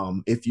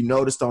if you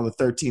noticed on the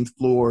 13th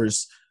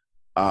Floor's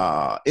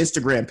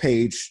Instagram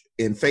page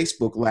and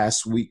Facebook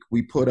last week,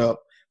 we put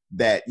up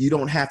that you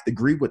don't have to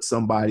agree with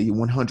somebody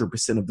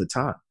 100% of the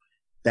time.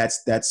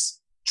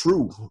 That's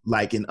true.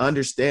 Like, in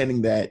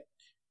understanding that,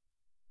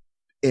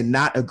 and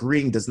not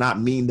agreeing does not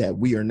mean that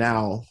we are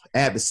now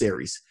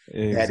adversaries.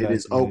 Exactly. That it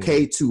is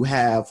okay to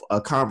have a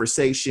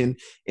conversation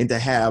and to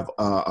have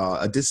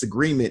a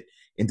disagreement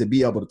and to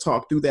be able to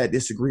talk through that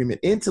disagreement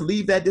and to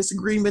leave that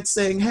disagreement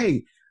saying,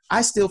 hey,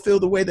 I still feel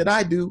the way that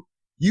I do.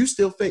 You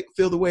still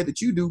feel the way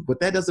that you do, but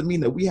that doesn't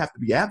mean that we have to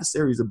be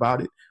adversaries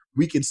about it.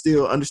 We can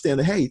still understand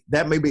that, hey,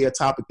 that may be a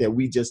topic that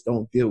we just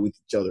don't deal with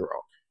each other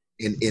on.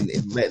 And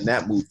letting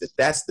that move,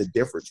 that's the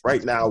difference.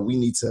 Right now, we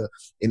need to,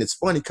 and it's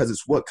funny because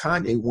it's what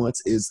Kanye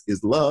wants is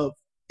love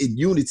and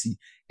unity.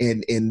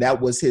 And that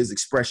was his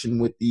expression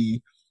with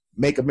the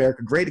Make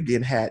America Great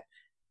Again hat.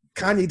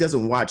 Kanye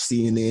doesn't watch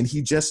CNN.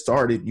 He just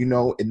started,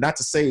 and not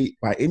to say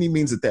by any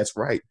means that that's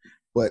right,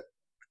 but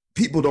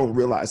people don't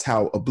realize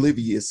how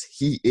oblivious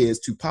he is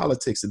to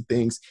politics and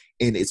things.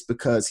 And it's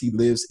because he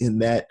lives in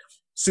that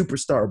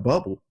superstar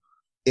bubble.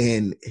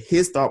 And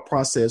his thought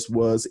process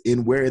was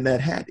in wearing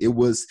that hat. It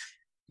was,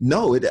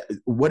 no,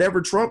 whatever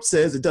Trump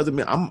says, it doesn't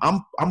mean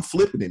I'm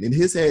flipping it in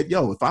his head.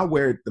 Yo, if I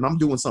wear it, then I'm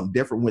doing something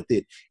different with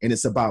it. And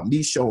it's about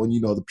me showing,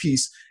 the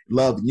peace,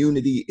 love, and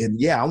unity. And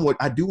yeah,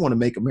 I do want to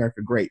make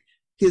America great.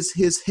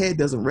 His head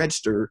doesn't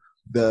register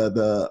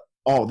the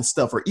all the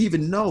stuff, or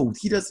even know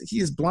he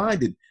is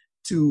blinded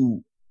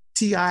to.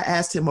 T.I.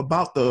 asked him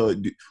about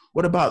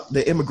what about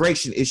the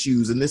immigration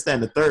issues and this, that,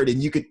 and the third,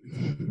 and you could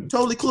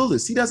totally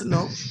clueless. He doesn't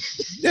know.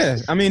 Yeah,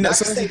 I mean, that's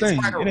the thing.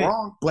 Right or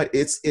wrong, but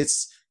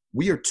it's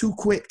we are too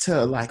quick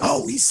to like,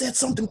 oh, he said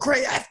something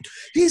crazy.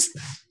 He's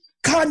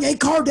Kanye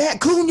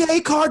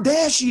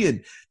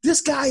Kardashian.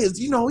 This guy is,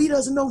 he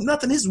doesn't know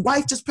nothing. His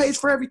wife just pays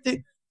for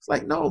everything. It's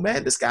like, no,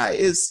 man, this guy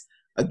is,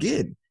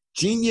 again,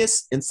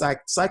 genius and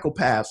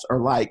psychopaths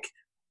are like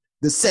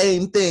the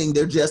same thing.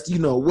 They're just, you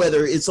know,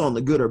 whether it's on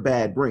the good or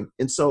bad brink.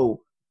 And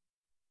so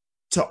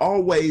to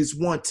always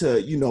want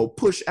to, you know,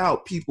 push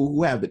out people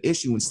who have an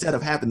issue instead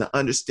of having the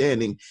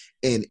understanding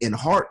and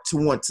heart to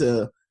want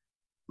to,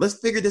 let's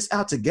figure this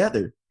out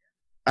together.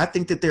 I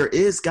think that there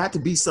is got to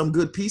be some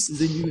good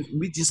pieces in you.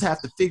 We just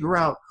have to figure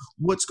out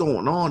what's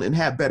going on and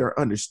have better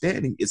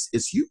understanding.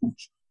 It's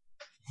huge.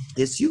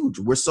 It's huge.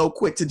 We're so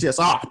quick to just,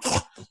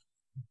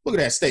 look at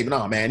that statement.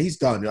 Oh, man, he's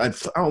done. I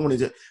don't want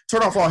to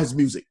turn off all his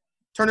music.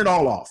 Turn it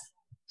all off.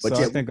 But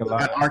So yet, I think a we lot.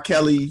 got R.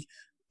 Kelly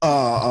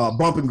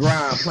bump and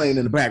grind playing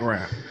in the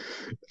background.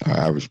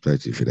 I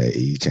respect you for that.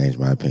 You changed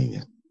my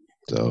opinion.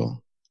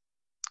 So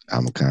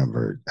I'm a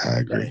convert. I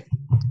agree. Right.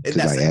 And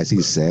 'Cause, like, as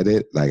he said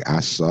it, like,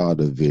 I saw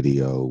the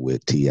video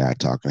with T.I.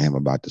 talking to him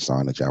about the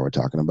song that y'all were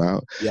talking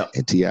about. Yep.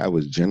 And T.I.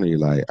 was generally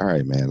like, all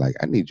right, man, like,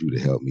 I need you to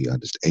help me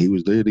understand. He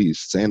was literally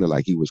saying it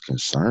like he was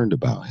concerned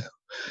about him.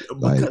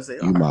 Like, because they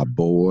you are. my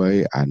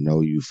boy, I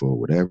know you for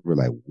whatever.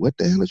 Like, what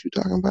the hell is you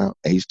talking about?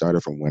 And he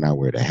started from when I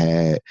wear the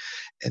hat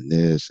and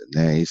this and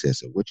that. He said,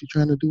 so what you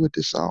trying to do with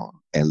this song?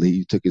 And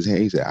Lee took his hand.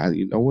 He said,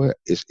 you know what?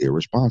 It's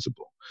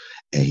irresponsible.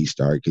 And he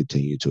started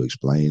continuing to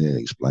explain it and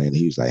explain.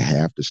 He was like,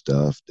 half the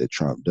stuff that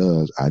Trump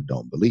does, I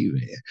don't believe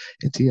in.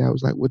 And T.I.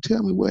 was like, well,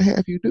 tell me what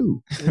half you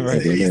do. Right.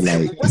 And then He they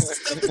said, like, what's the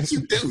stuff that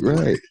you do?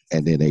 right.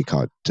 And then he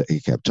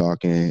kept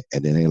talking,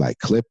 and then they like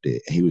clipped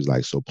it. And he was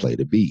like, so play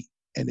the beat.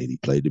 And then he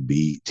played the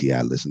beat.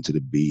 T.I. listened to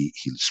the beat.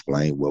 He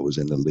explained what was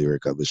in the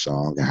lyric of his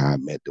song and how it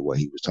meant to what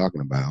he was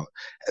talking about.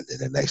 And then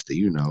the next thing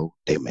you know,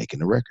 they making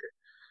the record.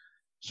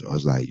 So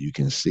it's like, you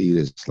can see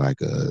this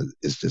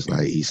it's just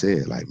like he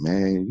said, like,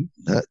 man, you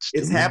nuts.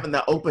 It's dude. having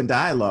the open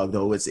dialogue,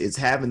 though. It's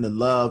having the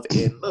love.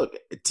 And look,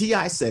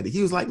 T.I. said it.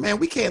 He was like, man,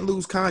 we can't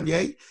lose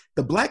Kanye.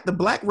 The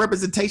black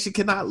representation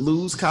cannot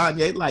lose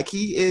Kanye. Like,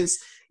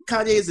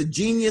 Kanye is a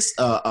genius,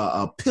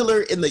 a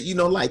pillar in the, you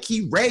know, like,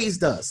 he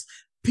raised us,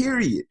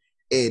 period.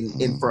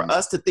 And for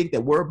us to think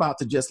that we're about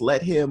to just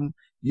let him,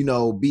 you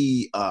know,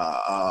 be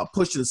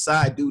pushed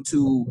aside due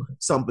to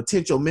some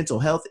potential mental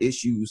health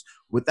issues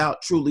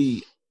without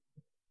truly,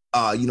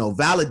 you know,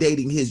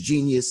 validating his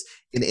genius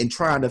and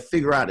trying to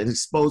figure out and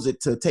expose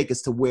it to take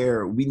us to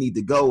where we need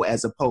to go,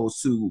 as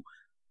opposed to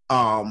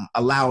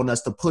allowing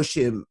us to push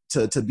him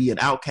to be an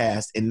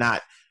outcast and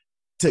not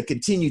to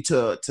continue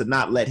to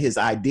not let his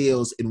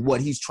ideals and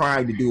what he's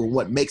trying to do and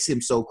what makes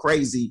him so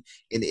crazy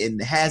and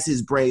has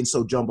his brain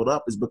so jumbled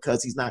up is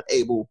because he's not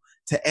able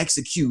to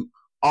execute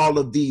all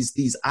of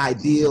these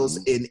ideals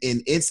in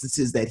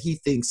instances that he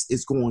thinks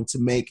is going to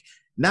make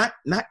not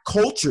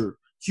culture,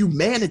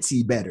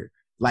 humanity better.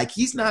 Like,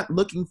 he's not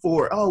looking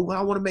for, oh, well,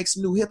 I want to make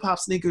some new hip hop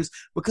sneakers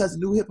because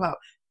new hip hop.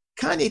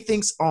 Kanye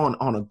thinks on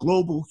a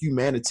global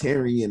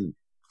humanitarian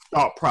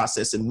thought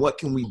process and what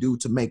can we do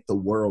to make the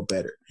world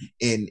better.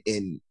 And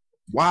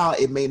while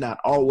it may not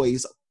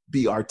always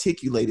be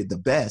articulated the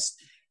best,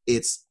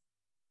 it's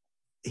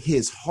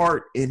his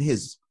heart and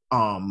his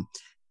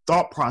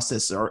thought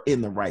process are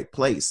in the right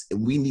place.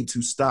 And we need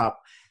to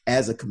stop,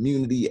 as a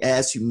community,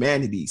 as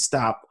humanity,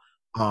 stop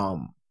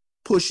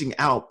pushing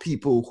out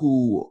people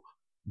who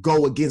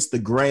go against the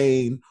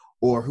grain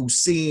or who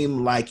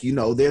seem like, you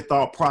know, their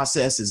thought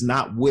process is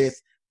not with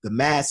the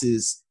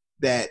masses,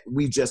 that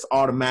we just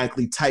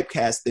automatically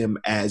typecast them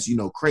as, you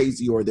know,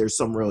 crazy or there's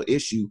some real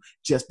issue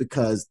just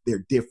because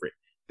they're different.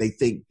 They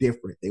think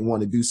different. They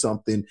want to do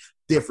something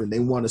different. They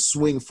want to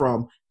swing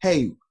from,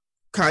 hey,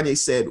 Kanye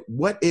said,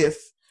 what if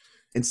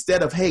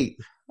instead of hate,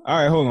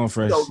 All right, hold on,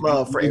 Fresh. show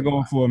love for We're going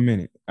everybody? for a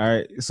minute. All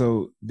right,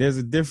 so there's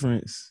a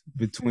difference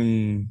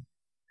between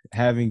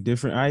having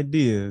different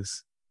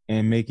ideas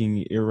and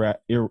making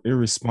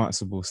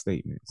irresponsible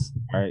statements.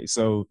 All right,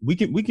 so we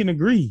can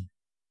agree.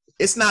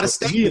 It's not a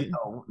statement, Yeah.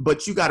 though,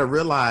 but you got to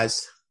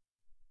realize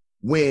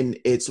when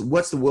it's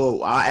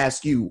I'll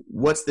ask you,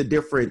 what's the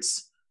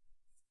difference?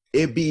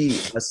 It'd be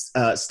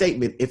a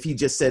statement if he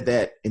just said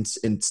that and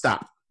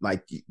stop.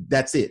 Like,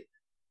 that's it.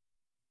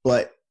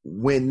 But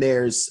when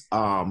there's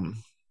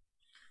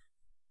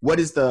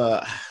what's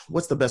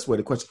the best way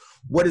to question?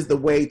 What is the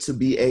way to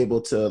be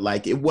able to,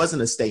 like, it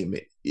wasn't a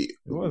statement. It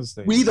was a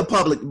statement.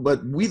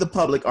 We the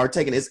public are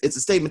taking it's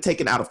a statement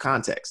taken out of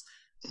context.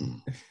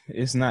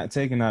 It's not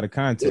taken out of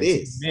context. It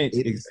is. He meant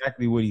It is.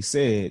 exactly what he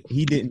said.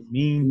 He didn't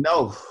mean.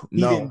 No.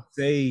 He didn't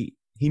say.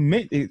 He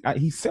meant it.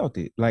 He felt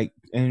it. Like,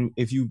 and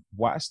if you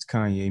watched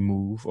Kanye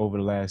move over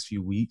the last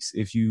few weeks,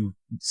 if you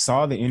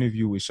saw the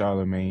interview with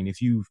Charlemagne,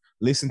 if you've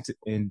listened to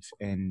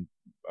and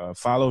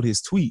followed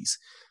his tweets,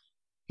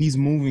 he's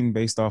moving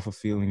based off of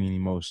feeling and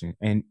emotion,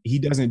 and he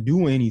doesn't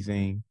do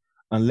anything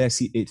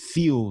unless it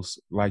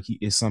feels like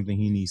it's something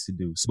he needs to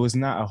do. So it's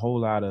not a whole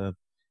lot of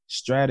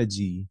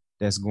strategy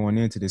that's going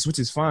into this, which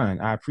is fine.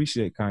 I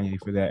appreciate Kanye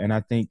for that. And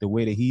I think the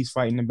way that he's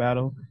fighting the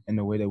battle and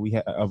the way that we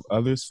have of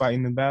others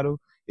fighting the battle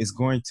is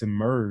going to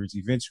merge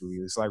eventually.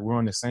 It's like we're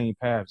on the same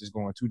path, just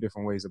going two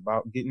different ways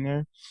about getting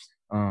there.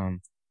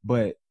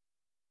 But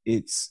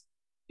it's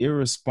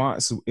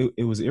irresponsible.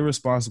 It was an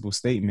irresponsible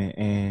statement,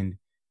 and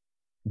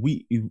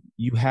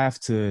you have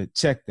to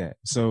check that.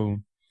 So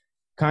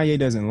Kanye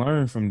doesn't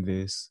learn from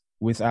this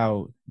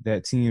without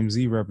that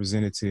TMZ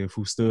representative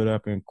who stood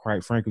up and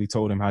quite frankly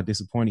told him how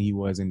disappointed he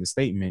was in the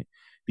statement,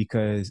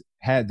 because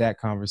had that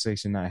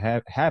conversation not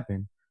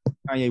happened,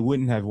 Kanye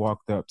wouldn't have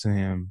walked up to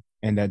him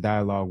and that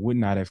dialogue would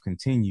not have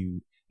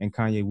continued, and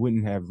Kanye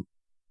wouldn't have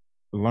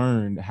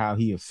learned how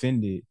he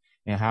offended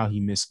and how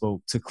he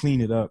misspoke to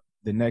clean it up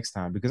the next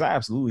time, because I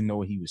absolutely know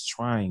what he was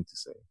trying to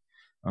say.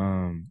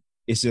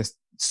 It's just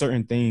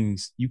certain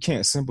things, you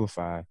can't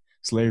simplify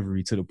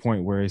slavery to the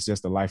point where it's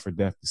just a life or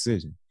death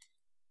decision.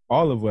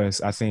 All of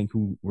us, I think,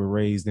 who were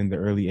raised in the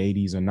early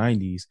 80s or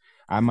 90s,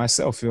 I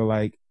myself feel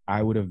like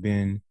I would have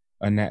been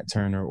a Nat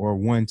Turner or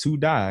one to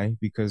die,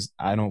 because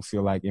I don't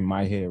feel like in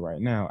my head right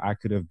now I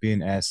could have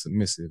been as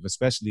submissive,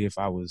 especially if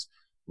I was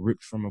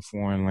ripped from a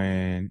foreign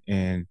land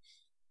and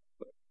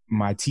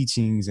my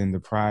teachings and the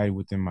pride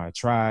within my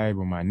tribe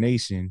or my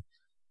nation,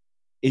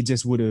 it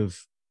would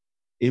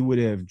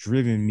have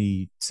driven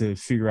me to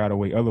figure out a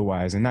way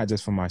otherwise, and not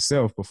just for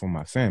myself, but for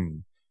my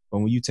family. But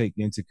when you take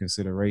into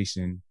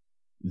consideration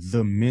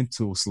the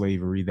mental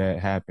slavery that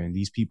happened,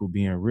 these people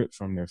being ripped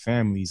from their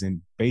families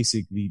and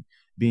basically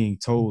being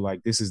told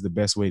like this is the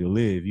best way to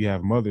live. You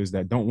have mothers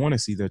that don't want to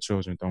see their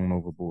children thrown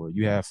overboard.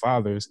 You have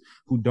fathers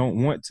who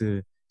don't want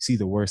to see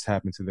the worst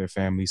happen to their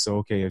family. So,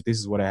 okay, if this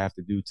is what I have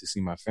to do to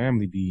see my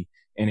family be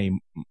in a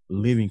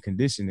living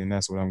condition, then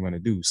that's what I'm going to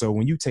do. So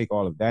when you take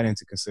all of that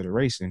into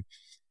consideration,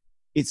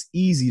 it's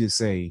easy to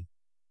say,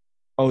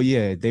 oh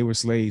yeah, they were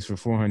slaves for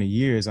 400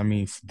 years. I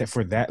mean,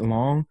 for that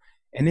long.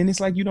 And then it's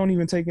like you don't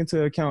even take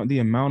into account the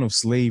amount of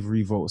slave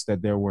revolts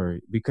that there were,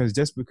 because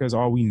just because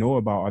all we know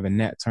about are the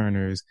Nat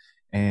Turners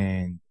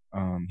and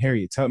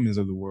Harriet Tubmans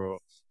of the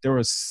world, there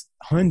were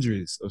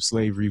hundreds of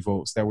slave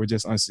revolts that were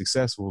just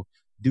unsuccessful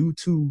due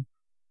to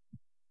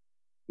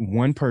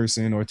one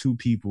person or two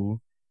people,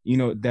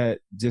 that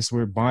just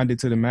were bonded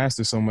to the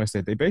master so much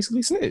that they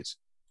basically snitched.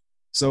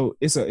 So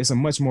it's a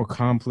much more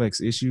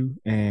complex issue,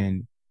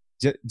 and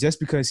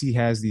just because he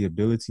has the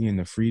ability and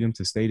the freedom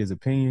to state his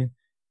opinion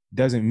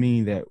doesn't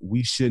mean that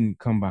we shouldn't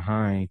come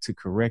behind to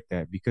correct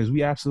that, because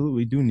we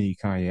absolutely do need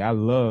Kanye. I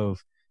love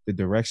the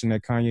direction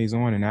that Kanye's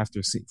on, and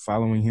after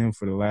following him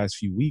for the last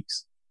few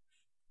weeks,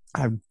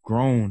 I've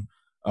grown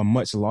a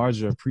much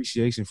larger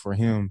appreciation for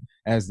him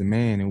as the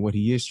man and what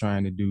he is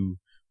trying to do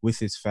with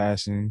his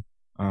fashion,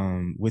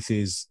 with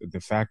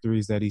the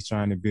factories that he's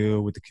trying to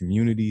build, with the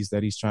communities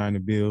that he's trying to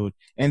build,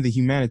 and the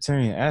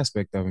humanitarian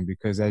aspect of him.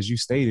 Because as you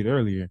stated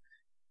earlier,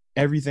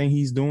 everything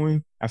he's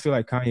doing, I feel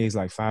like Kanye is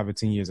like 5 or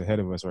 10 years ahead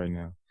of us right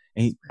now.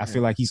 And I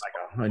feel like he's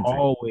like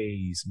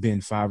always been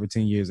 5 or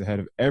 10 years ahead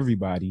of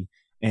everybody.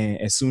 And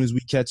as soon as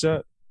we catch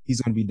up, he's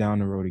going to be down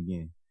the road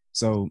again.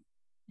 So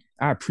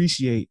I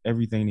appreciate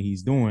everything that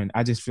he's doing.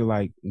 I just feel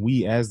like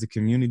we as the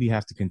community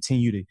have to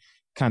continue to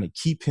kind of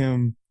keep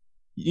him,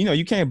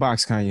 you can't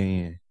box Kanye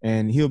in,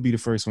 and he'll be the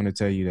first one to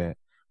tell you that.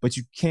 But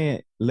you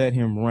can't let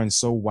him run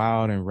so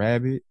wild and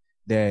rabid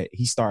that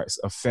he starts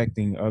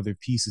affecting other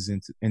pieces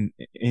in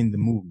the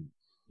movement.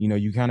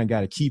 You kind of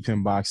got to keep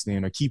him boxed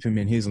in or keep him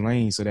in his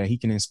lane so that he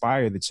can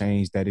inspire the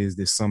change that is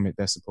this summit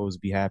that's supposed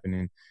to be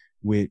happening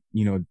with,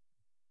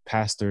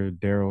 Pastor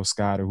Daryl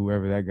Scott or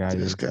whoever that guy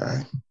is. This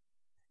guy.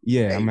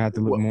 Yeah, I'm gonna have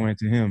to look more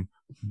into him.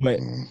 But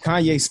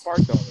Kanye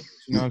sparked all of this.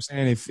 You know what I'm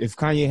saying? If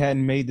Kanye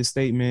hadn't made the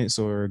statements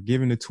or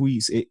given the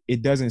tweets,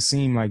 it doesn't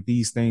seem like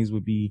these things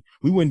we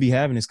wouldn't be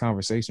having this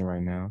conversation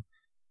right now.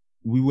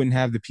 We wouldn't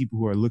have the people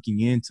who are looking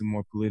into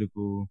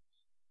who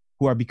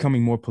are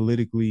becoming more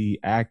politically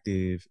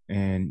active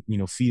and,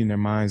 feeding their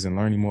minds and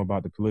learning more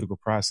about the political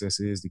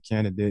processes, the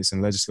candidates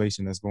and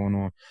legislation that's going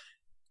on.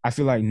 I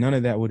feel like none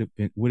of that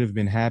would have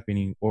been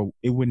happening, or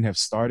it wouldn't have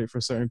started for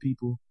certain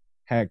people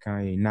had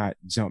Kanye not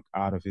jumped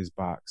out of his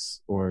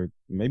box, or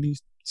maybe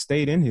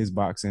stayed in his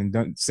box and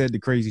said the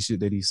crazy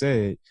shit that he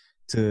said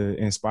to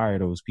inspire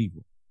those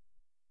people.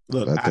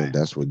 Look, I think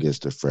that's what gets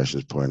the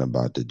freshest point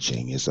about the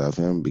genius of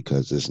him,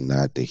 because it's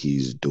not that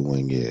he's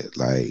doing it.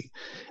 Like,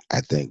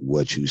 I think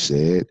what you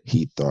said,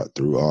 he thought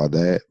through all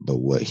that, but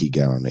what he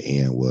got on the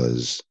end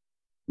was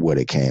what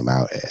it came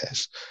out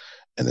as.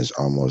 And it's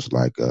almost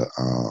like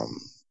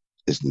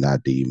it's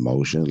not the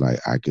emotion. Like,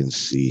 I can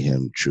see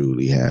him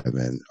truly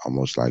having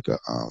almost like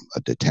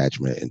a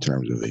detachment in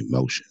terms of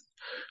emotion,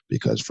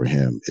 because for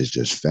him, it's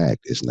just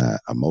fact. It's not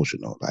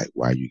emotional. Like,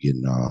 why are you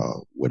getting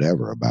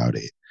whatever about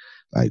it?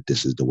 Like,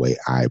 this is the way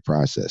I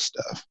process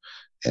stuff.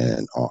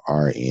 And on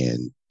our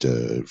end,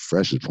 the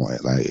freshest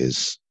point, like,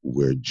 is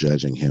we're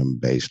judging him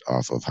based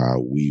off of how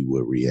we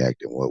would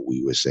react and what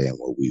we would say and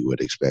what we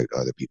would expect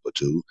other people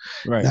to,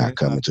 right, not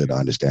coming to the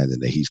understanding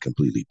that he's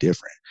completely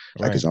different.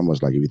 Like, right. It's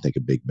almost like if you think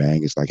of Big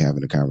Bang, it's like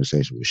having a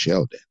conversation with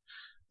Sheldon.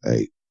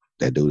 Like,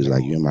 that dude is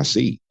like, you're in my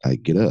seat,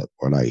 like, get up.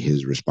 Or like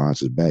his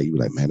response is back. You be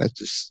like, man, that's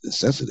just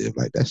insensitive.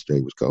 Like, that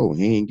straight was cold.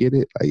 He ain't get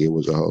it. Like, it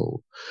was a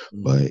hole.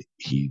 But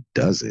he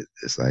does it.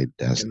 It's like,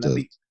 that's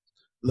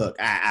Look,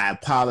 I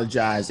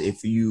apologize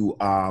if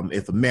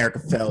if America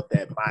felt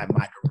that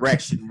my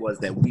direction was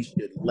that we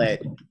should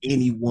let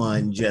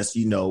anyone just,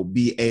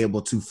 be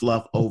able to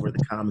fluff over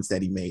the comments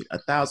that he made.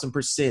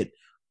 1,000%.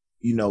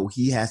 you know,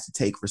 he has to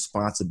take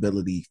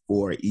responsibility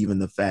for even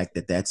the fact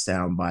that that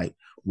soundbite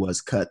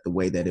was cut the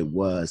way that it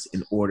was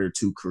in order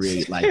to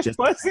create like just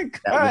wasn't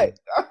cut.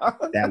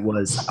 that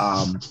was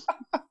I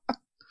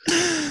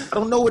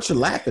don't know what you're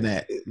laughing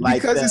at.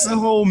 Like because it's a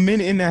whole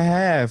minute and a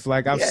half.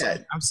 Like I've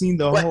seen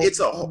the but whole it's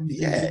a whole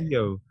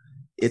video.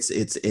 It's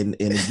and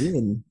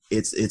again,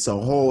 it's a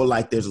whole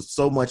like there's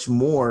so much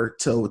more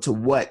to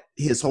what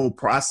his whole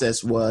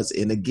process was.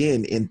 And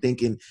again, in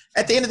thinking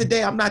at the end of the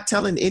day, I'm not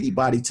telling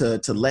anybody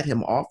to let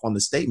him off on the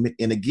statement.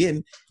 And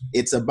again,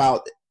 it's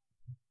about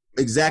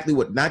exactly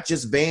what not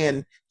just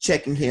Van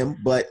checking him,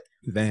 but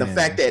the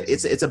fact that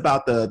it's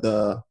about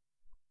the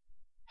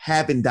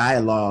having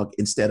dialogue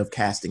instead of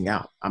casting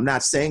out. I'm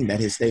not saying that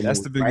his statement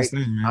was right.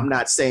 Thing, I'm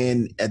not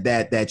saying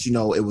that you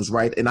know it was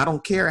right, and I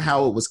don't care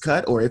how it was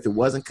cut or if it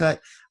wasn't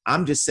cut.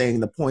 I'm just saying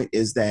the point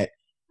is that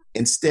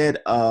instead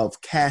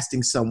of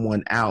casting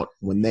someone out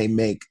when they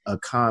make a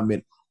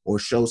comment or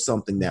show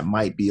something that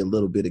might be a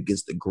little bit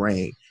against the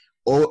grain,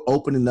 or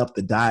opening up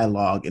the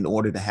dialogue in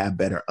order to have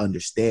better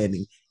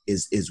understanding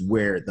is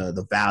where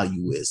the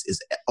value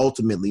is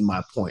ultimately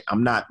my point.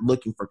 I'm not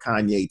looking for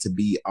Kanye to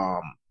be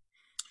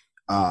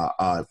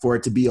for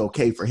it to be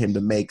okay for him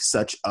to make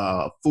such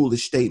a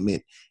foolish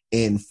statement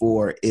and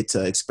for it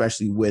to,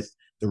 especially with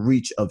the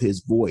reach of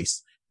his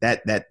voice,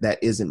 that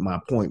isn't my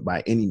point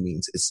by any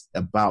means. It's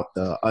about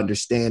the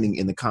understanding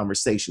in the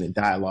conversation and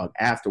dialogue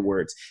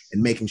afterwards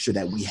and making sure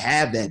that we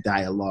have that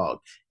dialogue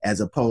as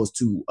opposed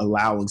to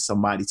allowing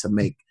somebody to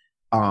make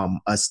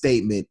a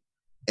statement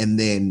and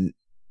then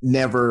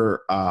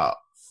never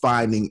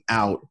finding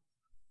out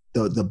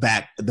the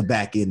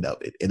back end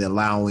of it and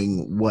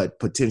allowing what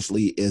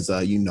potentially is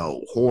a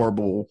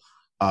horrible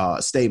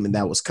statement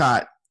that was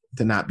caught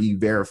to not be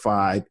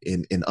verified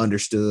and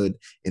understood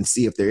and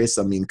see if there is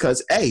something.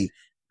 Because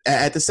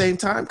at the same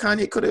time,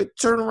 Kanye could have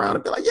turned around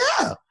and be like,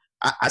 yeah,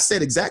 I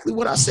said exactly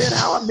what I said,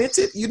 how I meant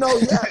it. Yeah,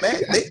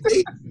 man,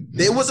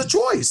 there was a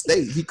choice.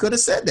 He could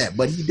have said that,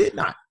 but he did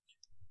not.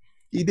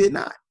 He did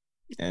not.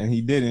 And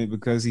he didn't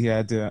because he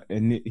had to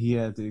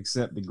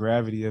accept the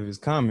gravity of his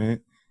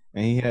comment.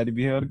 And he had to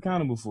be held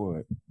accountable for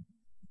it.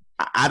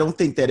 I don't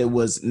think that it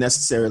was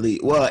necessarily,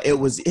 well, it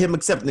was him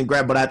accepting the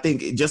grab, but I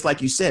think just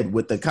like you said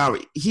with the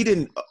comment, he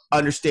didn't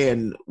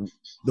understand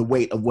the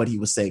weight of what he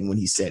was saying when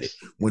he said it.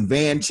 When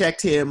Van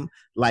checked him,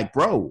 like,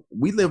 bro,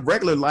 we live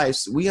regular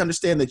lives. We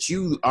understand that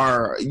you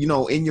are,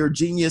 in your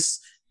genius,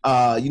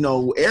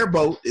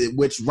 airboat,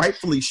 which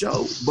rightfully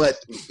so, but,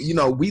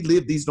 we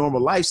live these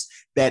normal lives,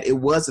 that it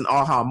was an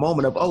aha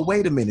moment of, oh,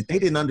 wait a minute, they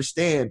didn't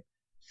understand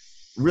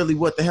really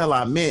what the hell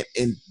I meant.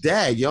 And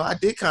dad, I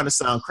did kind of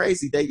sound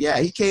crazy. That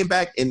he came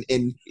back and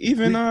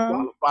even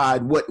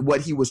qualified what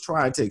he was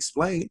trying to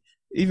explain.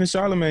 Even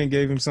Charlamagne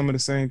gave him some of the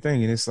same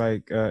thing. And it's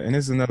like and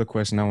this is another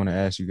question I want to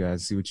ask you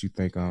guys, see what you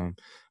think.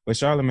 But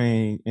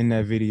Charlamagne in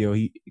that video,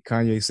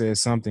 Kanye said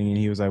something and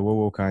he was like,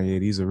 whoa, Kanye,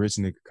 these are rich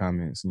nigga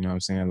comments. You know what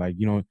I'm saying? Like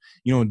you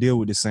don't deal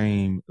with the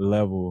same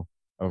level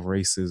of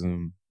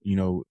racism,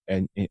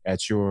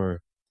 at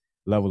your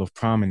level of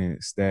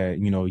prominence that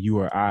you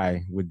or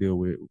I would deal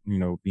with,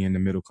 being the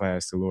middle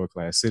class to lower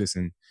class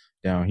citizen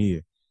down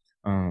here.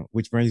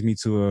 Which brings me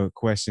to a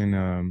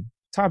question,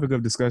 topic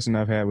of discussion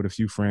I've had with a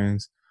few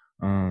friends.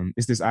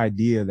 It's this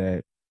idea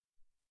that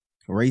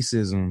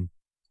racism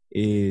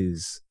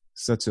is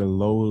such a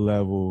low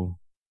level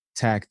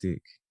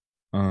tactic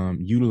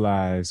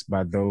utilized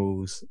by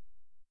those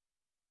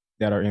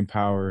that are in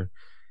power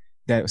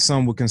that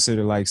some would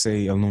consider like,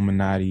 say,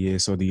 Illuminati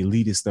is or the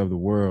elitist of the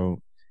world.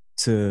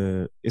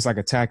 It's like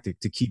a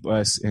tactic to keep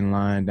us in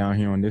line down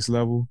here on this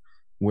level,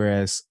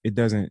 whereas it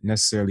doesn't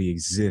necessarily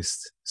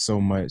exist so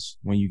much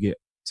when you get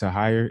to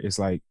higher. It's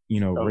like,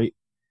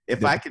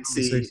 if I can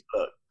see,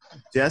 look,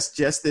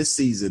 just this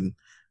season,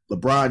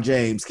 LeBron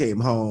James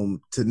came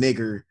home to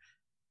nigger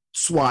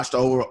swashed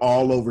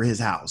all over his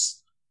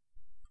house.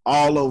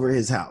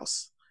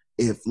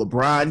 If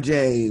LeBron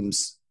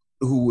James,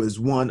 who is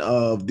one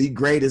of the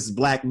greatest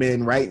black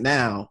men right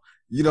now,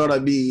 you know what I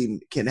mean,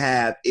 can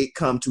have it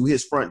come to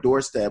his front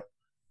doorstep,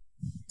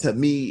 to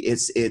me,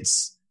 it's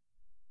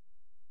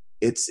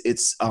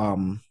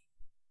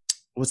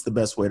what's the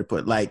best way to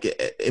put it? Like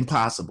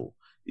impossible.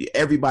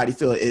 Everybody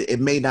feel it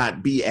may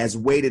not be as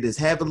weighted as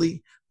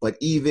heavily, but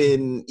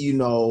even,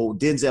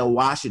 Denzel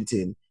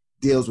Washington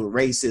deals with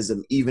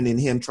racism, even in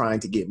him trying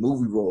to get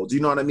movie roles.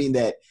 You know what I mean?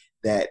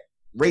 That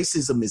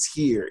racism is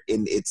here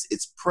and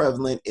it's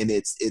prevalent and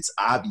it's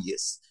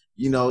obvious.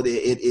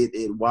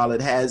 It while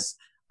it has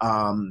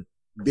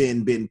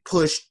been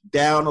pushed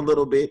down a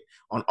little bit,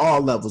 on all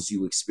levels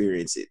you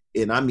experience it.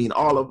 And I mean,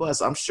 all of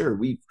us, I'm sure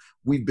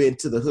we've been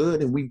to the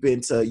hood and we've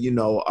been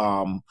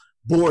to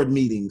board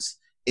meetings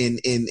and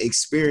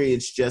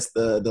experienced just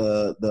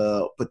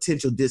the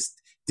potential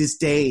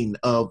disdain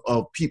of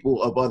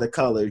people of other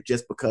color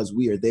just because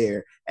we are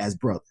there as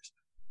brothers.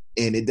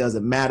 And it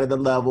doesn't matter the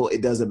level,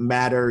 it doesn't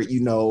matter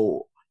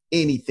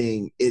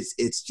anything,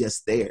 it's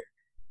just there,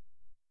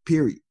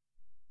 period.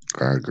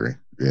 I agree.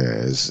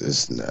 Yeah,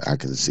 it's. I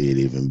can see it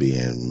even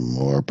being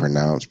more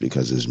pronounced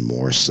because it's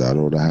more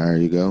subtle the higher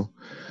you go.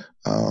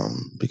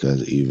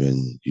 Because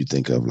even you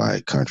think of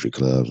like country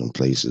clubs and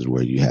places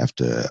where you have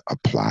to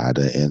apply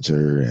to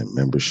enter and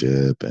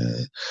membership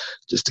and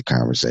just the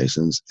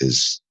conversations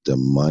is the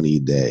money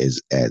that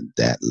is at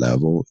that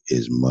level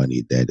is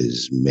money that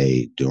is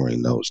made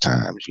during those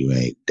times. You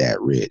ain't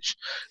that rich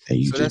and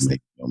you So just that's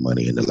make your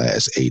money in the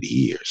last 80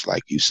 years.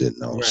 Like you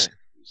sitting on right.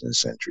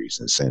 centuries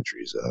and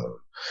centuries of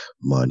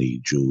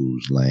money,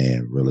 jewels,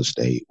 land, real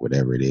estate,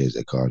 whatever it is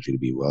that caused you to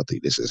be wealthy.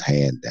 This is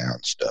hand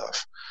down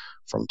stuff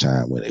from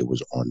time when it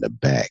was on the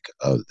back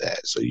of that.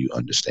 So you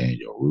understand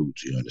your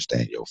roots, you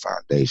understand your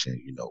foundation,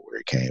 you know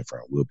where it came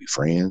from. We'll be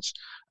friends.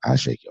 I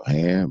shake your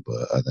hand,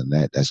 but other than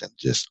that, that's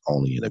just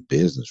only in a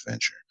business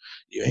venture.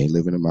 You ain't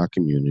living in my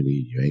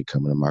community. You ain't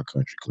coming to my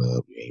country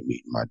club. You ain't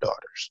meeting my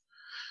daughters.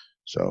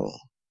 So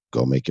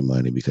go make your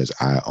money because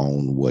I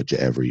own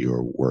whatever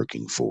you're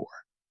working for.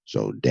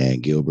 So Dan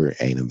Gilbert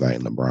ain't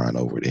inviting LeBron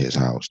over to his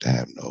house to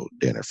have no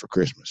dinner for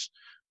Christmas,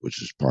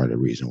 which is part of the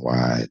reason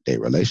why their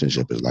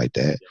relationship is like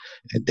that.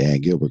 And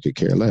Dan Gilbert could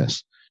care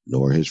less,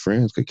 nor his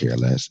friends could care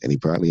less. And he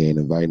probably ain't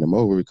inviting them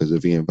over because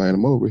if he invite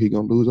them over, he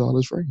gonna lose all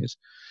his friends.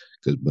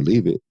 Because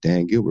believe it,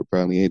 Dan Gilbert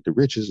probably ain't the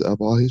richest of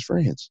all his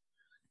friends.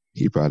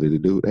 He probably the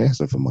dude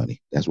asking for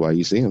money. That's why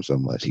you see him so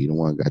much. He the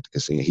one got the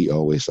casino. He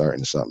always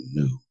starting something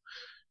new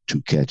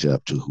to catch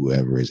up to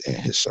whoever is in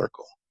his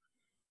circle.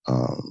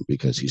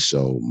 Because he's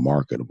so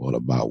marketable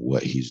about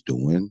what he's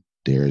doing.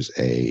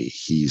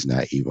 He's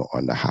not even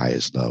on the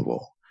highest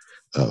level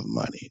of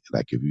money.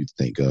 Like if you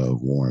think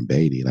of Warren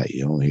Beatty, like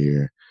you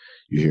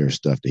hear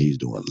stuff that he's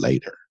doing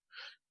later.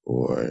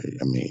 Or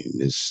I mean,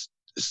 it's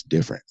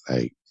different.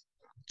 Like,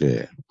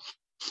 yeah,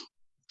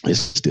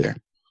 it's there.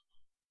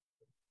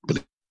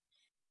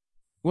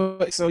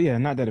 Well, so yeah,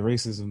 not that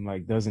racism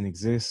like doesn't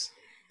exist.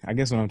 I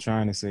guess what I'm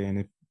trying to say,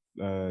 and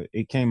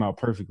it came out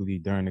perfectly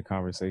during the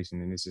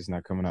conversation, and it's just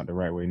not coming out the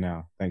right way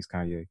now. Thanks,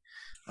 Kanye.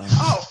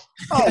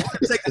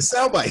 Take the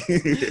soundbite.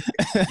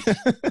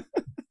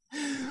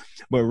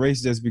 But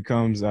race just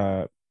becomes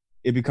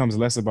it becomes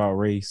less about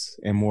race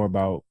and more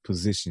about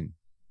position,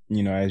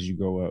 you know, as you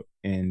go up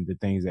and the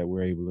things that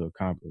we're able to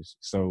accomplish.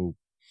 So,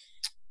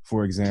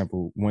 for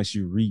example, once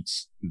you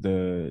reach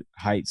the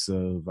heights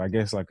of, I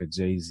guess, like a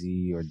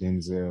Jay-Z or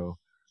Denzel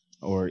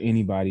or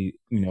anybody,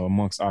 you know,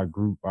 amongst our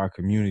group, our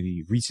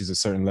community reaches a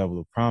certain level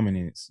of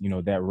prominence, you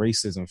know, that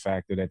racism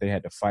factor that they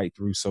had to fight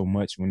through so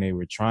much when they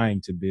were trying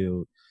to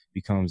build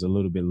becomes a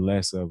little bit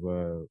less of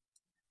a,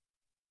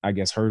 I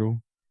guess,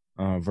 hurdle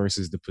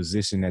versus the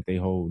position that they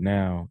hold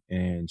now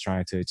and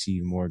trying to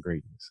achieve more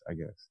greatness, I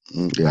guess.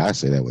 Yeah, I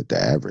say that with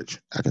the average.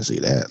 I can see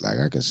that. Like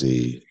I can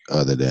see,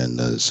 other than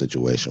the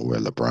situation where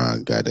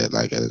LeBron got it,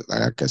 like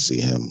I can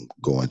see him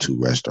going to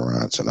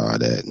restaurants and all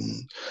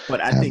that.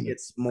 But I think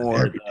it's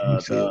more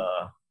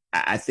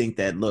I think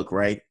that look,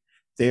 right,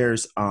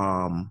 there's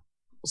some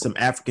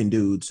African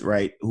dudes,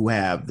 right, who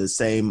have the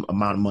same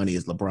amount of money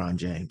as LeBron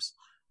James,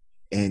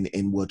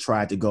 and will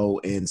try to go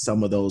in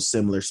some of those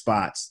similar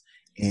spots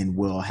and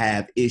will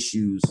have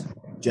issues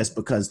just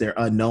because they're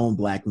unknown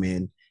black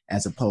men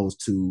as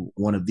opposed to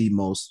one of the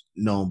most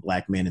known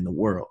black men in the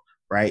world,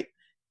 right?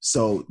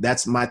 So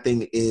that's my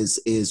thing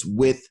is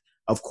with,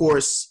 of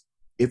course,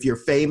 if you're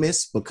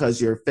famous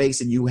because you're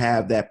face and you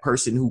have that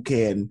person who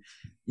can,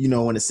 you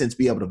know, in a sense,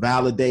 be able to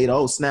validate,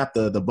 oh, snap,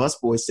 the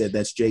busboy said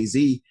that's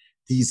Jay-Z.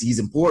 He's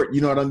important.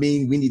 You know what I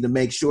mean? We need to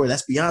make sure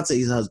that's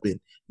Beyonce's husband.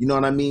 You know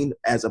what I mean?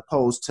 As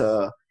opposed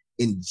to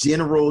in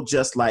general,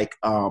 just like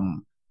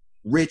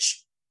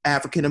rich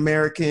African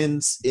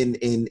Americans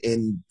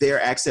in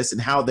their access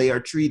and how they are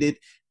treated,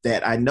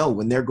 that I know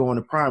when they're going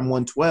to Prime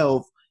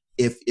 112,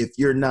 if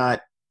you're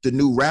not the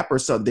new rapper,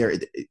 so they're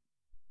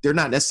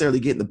not necessarily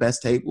getting the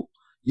best table.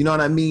 You know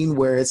what I mean?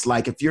 Where it's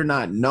like if you're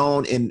not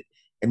known, and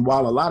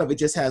while a lot of it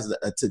just has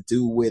to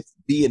do with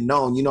being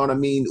known, you know what I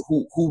mean?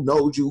 Who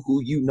knows you,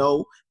 who you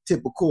know,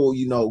 typical,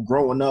 you know,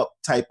 growing up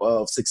type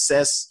of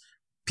success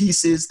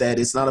pieces, that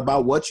it's not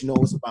about what you know,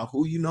 it's about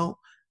who you know.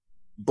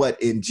 But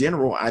in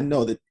general, I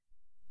know that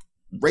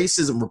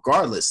racism,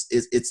 regardless,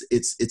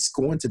 it's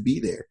going to be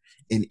there.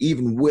 And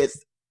even with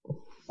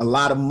a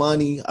lot of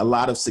money, a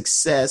lot of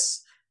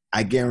success,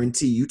 I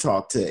guarantee you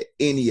talk to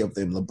any of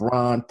them,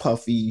 LeBron,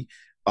 Puffy,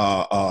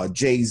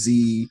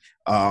 Jay-Z,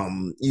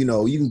 you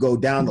know, you can go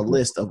down the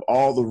list of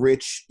all the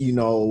rich, you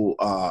know,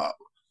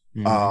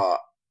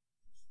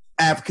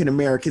 African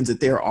Americans that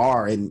there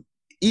are, and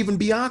even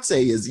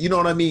Beyonce is, you know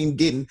what I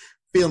mean,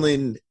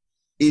 feeling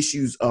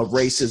issues of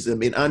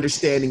racism and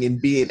understanding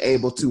and being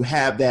able to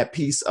have that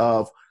piece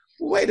of,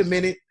 wait a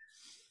minute,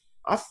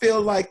 I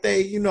feel like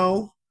they, you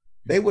know,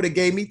 they would have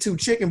gave me 2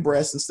 chicken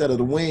breasts instead of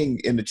the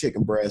wing in the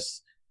chicken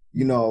breast.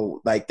 You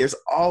know, like there's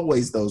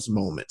always those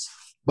moments,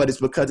 but it's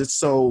because it's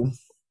so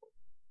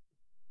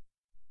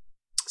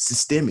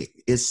systemic.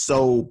 It's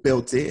so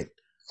built in.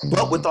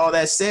 But with all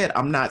that said,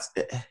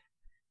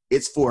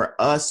 it's for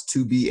us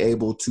to be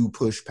able to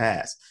push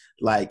past.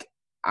 Like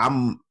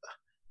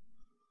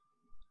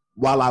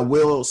while I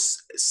will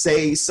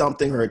say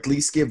something or at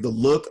least give the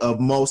look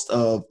of most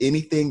of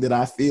anything that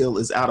I feel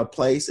is out of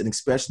place, and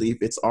especially if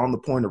it's on the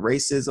point of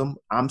racism,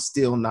 I'm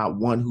still not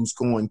one who's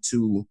going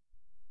to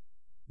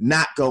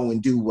not go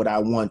and do what I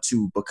want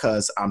to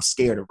because I'm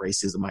scared of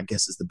racism, I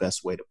guess is the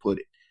best way to put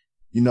it.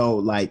 You know,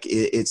 like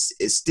it's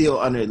still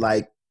under,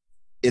 like,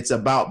 it's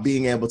about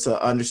being able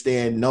to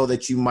understand, know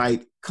that you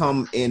might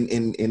come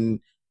in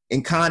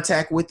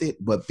contact with it,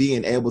 but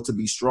being able to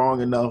be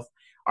strong enough,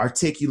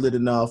 articulate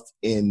enough,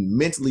 and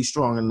mentally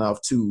strong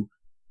enough to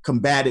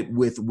combat it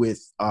with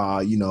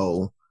you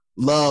know,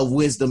 love,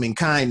 wisdom, and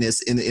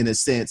kindness in a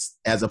sense,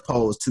 as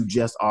opposed to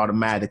just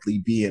automatically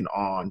being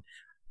on,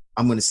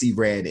 I'm going to see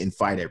red and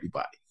fight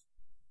everybody.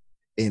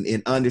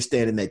 And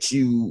understanding that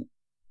you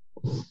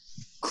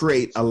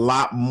create a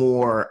lot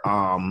more,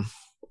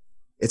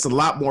 it's a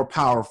lot more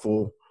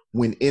powerful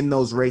when in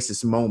those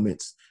racist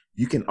moments,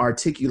 you can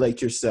articulate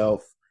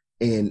yourself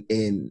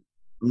and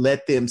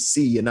let them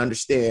see and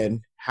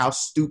understand how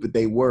stupid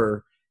they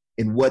were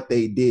and what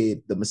they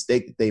did, the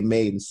mistake that they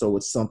made. And so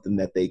it's something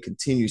that they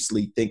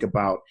continuously think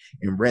about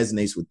and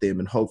resonates with them,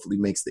 and hopefully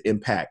makes the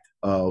impact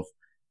of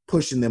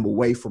pushing them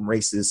away from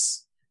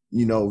racism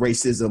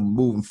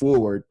moving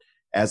forward,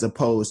 as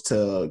opposed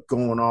to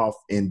going off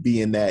and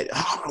being that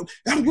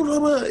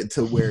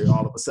to where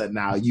all of a sudden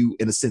now you,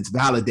 in a sense,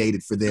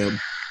 validated for them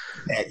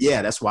that,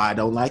 yeah, that's why I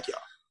don't like y'all.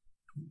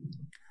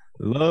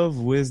 Love,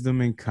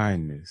 wisdom, and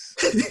kindness.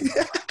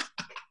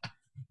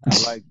 I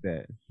like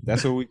that.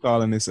 That's what we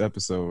call in this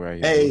episode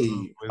right here. Hey,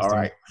 Love, wisdom, all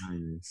right.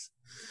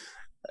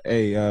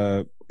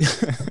 Hey,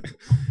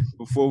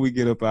 before we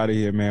get up out of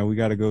here, man, we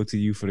got to go to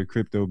you for the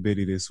crypto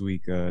biddy this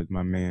week,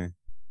 my man.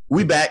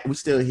 We back. We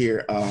still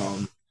here.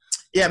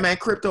 Yeah, man,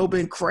 crypto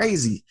been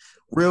crazy,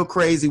 real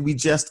crazy. We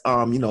just,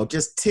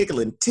 just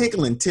tickling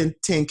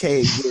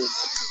 10K.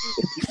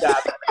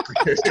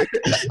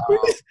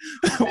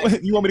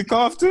 You want me to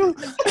cough too?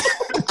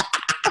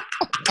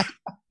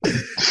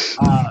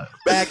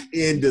 Back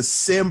in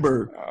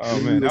December.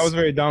 Oh man, that was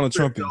very Donald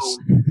Trumpish.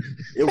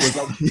 It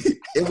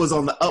was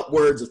on the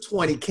upwards of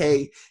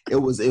 20K. It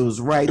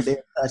was right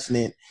there touching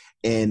it.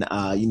 And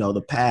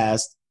the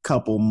past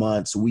couple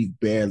months, we've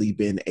barely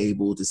been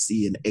able to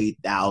see an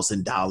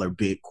 $8,000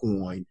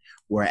 Bitcoin,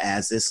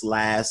 whereas this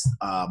last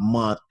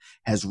month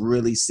has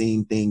really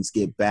seen things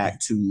get back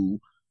to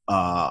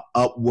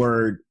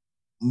upward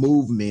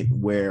movement,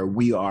 where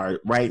we are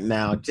right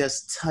now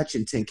just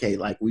touching 10K.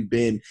 Like, we've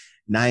been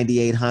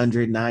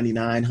 9,800,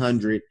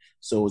 9,900.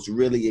 So it's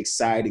really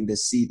exciting to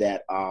see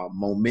that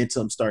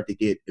momentum start to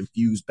get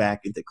infused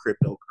back into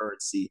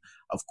cryptocurrency.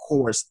 Of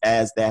course,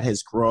 as that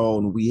has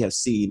grown, we have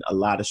seen a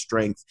lot of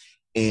strength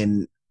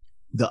in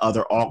the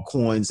other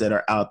altcoins that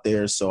are out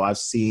there. So I've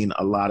seen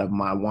a lot of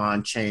my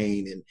Wan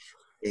chain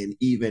and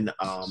even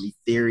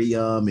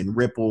Ethereum and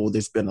Ripple.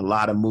 There's been a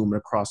lot of movement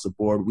across the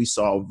board. We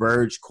saw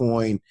Verge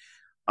coin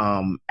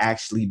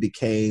actually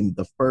became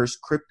the first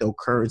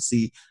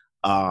cryptocurrency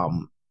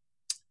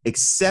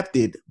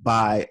accepted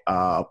by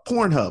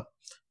Pornhub.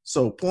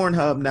 So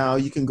Pornhub, now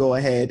you can go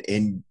ahead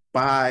and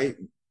buy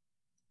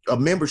a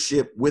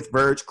membership with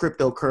Verge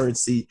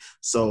cryptocurrency.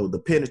 So the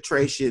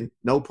penetration,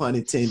 no pun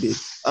intended,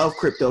 of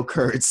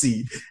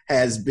cryptocurrency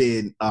has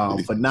been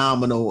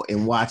phenomenal,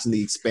 in watching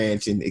the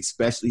expansion,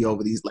 especially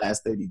over these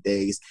last 30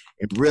 days.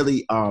 And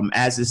really,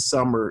 as this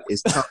summer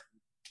is turning,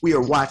 we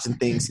are watching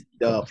things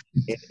heat up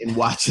and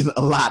watching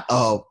a lot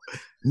of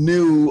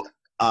new,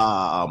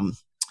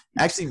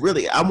 actually,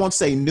 really, I won't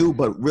say new,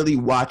 but really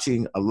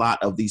watching a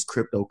lot of these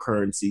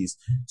cryptocurrencies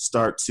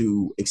start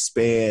to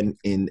expand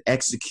and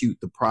execute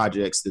the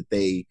projects that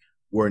they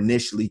were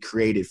initially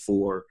created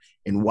for,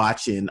 and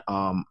watching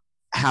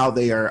how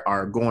they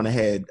are going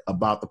ahead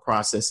about the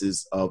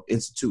processes of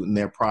instituting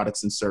their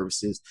products and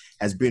services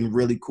has been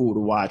really cool to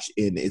watch.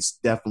 And it's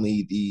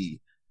definitely the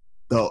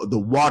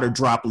water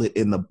droplet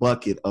in the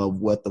bucket of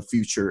what the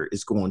future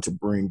is going to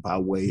bring, by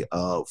way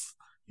of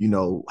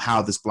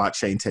how this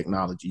blockchain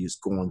technology is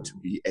going to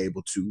be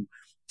able to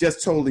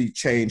just totally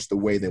change the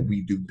way that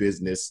we do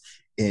business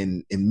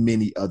in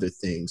many other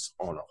things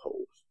on a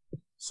whole.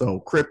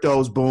 So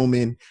crypto's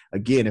booming.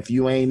 Again, if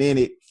you ain't in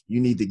it, you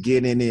need to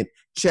get in it.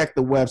 Check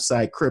the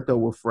website,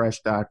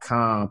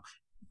 cryptowithfresh.com,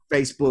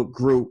 Facebook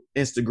group,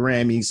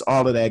 Instagrammies,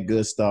 all of that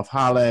good stuff.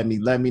 Holla at me.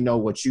 Let me know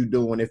what you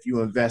doing. If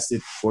you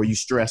invested, or you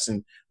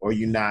stressing, or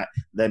you not,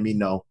 let me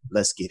know.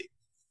 Let's get it.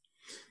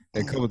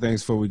 A couple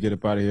things before we get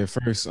up out of here.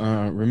 First,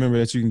 remember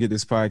that you can get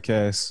this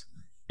podcast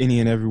any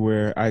and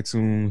everywhere: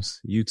 iTunes,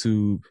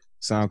 YouTube,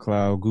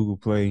 SoundCloud, Google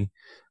Play.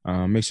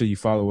 Make sure you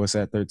follow us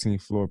at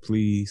 13th Floor,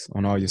 please,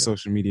 on all your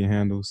social media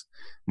handles.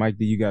 Mike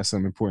D, you got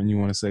something important you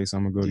want to say, so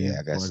I'm going to go to you. Yeah,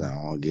 I got something.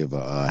 I want to give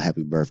a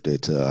happy birthday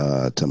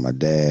to my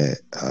dad.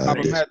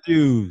 Papa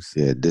Matthews.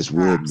 Yeah, this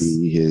would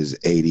be his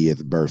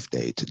 80th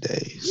birthday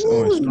today. So,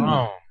 going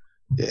strong.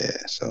 Yeah,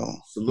 so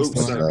salute,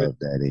 love,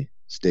 Daddy.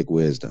 Stick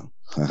wisdom.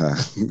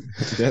 That's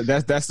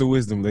the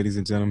wisdom, ladies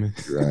and gentlemen.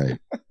 Right.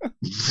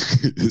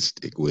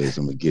 Stick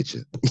wisdom will get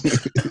you.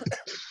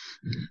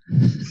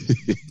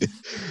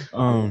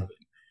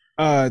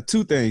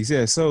 Two things.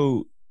 Yeah.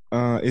 So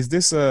is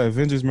this a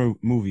Avengers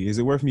movie? Is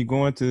it worth me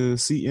going to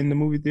see in the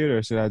movie theater,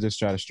 or should I just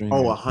try to stream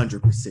Oh, it?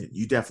 100%.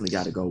 You definitely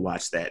got to go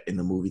watch that in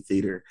the movie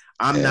theater.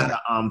 I'm not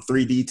a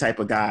 3D type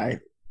of guy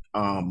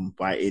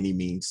by any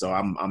means, so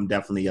I'm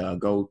definitely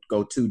go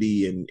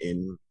 2D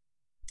and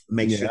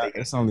make sure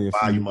it's only a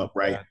volume few up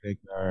right. I think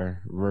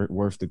are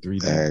worth the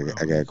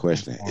 3D. I got a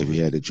question. If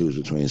you had to choose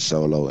between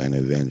Solo and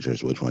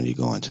Avengers, which one are you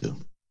going to?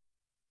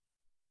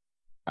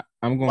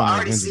 I'm going. Well, I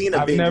already seen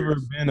Avengers. I've never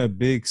been a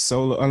big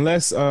Solo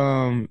unless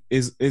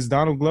is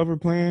Donald Glover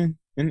playing?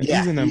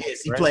 Yeah, he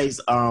is. He plays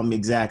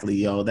exactly,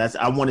 yo.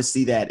 I want to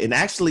see that. And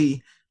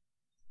actually,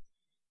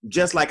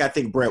 just like I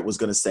think Brett was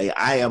gonna say,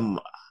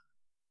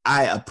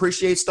 I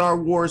appreciate Star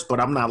Wars, but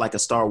I'm not like a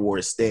Star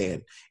Wars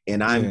stan.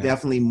 And I'm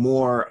definitely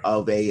more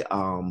of a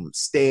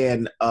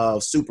stan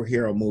of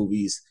superhero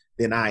movies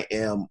than I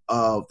am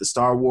of the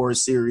Star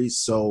Wars series.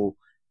 So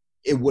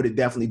it would have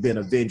definitely been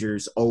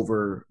Avengers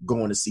over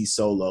going to see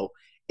Solo.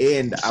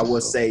 And I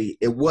will say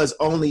it was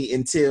only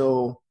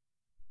until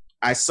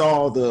I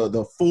saw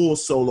the full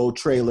Solo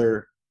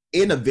trailer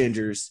in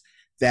Avengers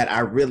that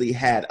I really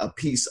had a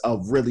piece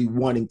of really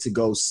wanting to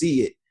go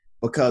see it.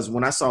 Because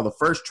when I saw the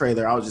first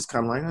trailer, I was just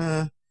kind of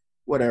like,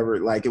 whatever.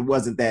 Like, it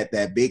wasn't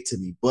that big to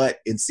me. But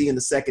in seeing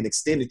the second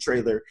extended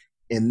trailer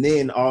and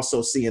then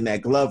also seeing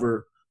that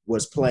Glover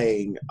was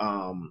playing,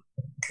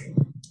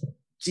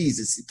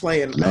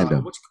 playing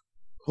Lando.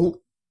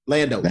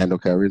 Lando. Lando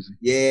Calrissian.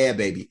 Yeah,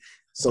 baby.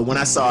 So when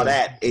I saw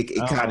that,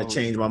 it kind of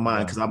changed my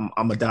mind because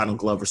I'm a Donald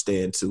Glover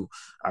stan too.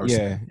 I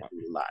respect him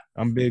a lot.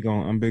 I'm big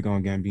on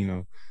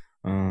Gambino.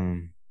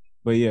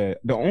 But yeah,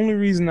 the only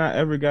reason I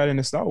ever got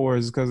into Star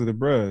Wars is because of the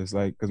bros,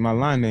 like, because my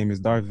line name is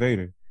Darth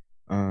Vader,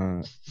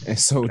 and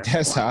so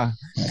that's how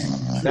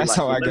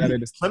I got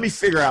into. Let me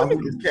figure out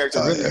who this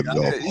character really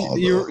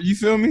is. You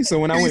feel me? So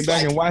when I went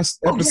back and watched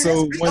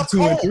episode 1,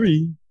 2, and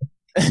 3,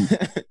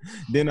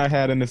 then I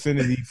had an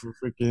affinity for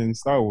freaking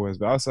Star Wars.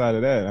 But outside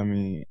of that, I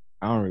mean,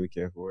 I don't really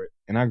care for it.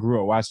 And I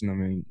grew up watching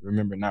them and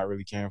remember not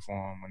really caring for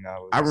them when I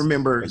was. I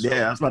remember,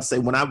 I was about to say,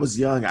 when I was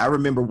young, I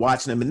remember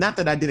watching them, and not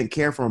that I didn't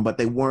care for them, but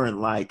they weren't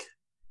like,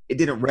 it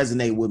didn't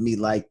resonate with me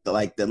like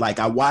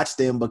I watched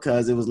them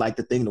because it was like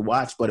the thing to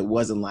watch, but it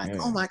wasn't like,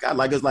 oh my God,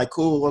 like it's like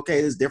cool, okay,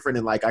 it's different,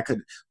 and like I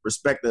could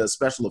respect the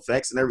special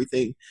effects and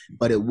everything,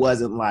 but it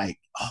wasn't like,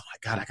 oh my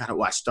God, I gotta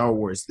watch Star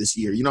Wars this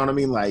year. You know what I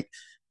mean? Like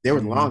there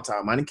was a long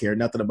time I didn't care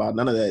nothing about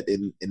none of that,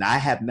 and I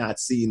have not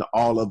seen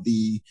all of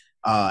the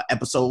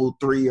episode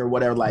 3 or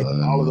whatever, like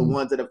all of the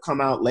ones that have come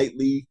out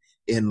lately,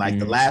 and like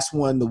the last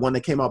one, the one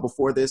that came out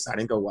before this, I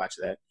didn't go watch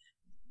that.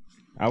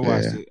 I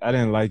watched it. I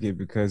didn't like it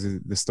because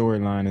the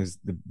storyline is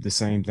the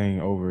same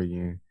thing over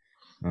again.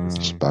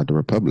 It's about the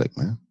Republic,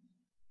 man.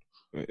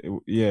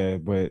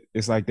 But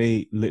it's like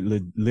they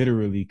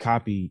literally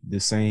copied the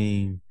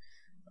same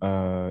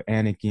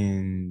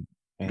Anakin.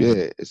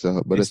 It's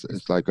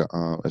like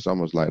it's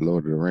almost like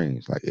Lord of the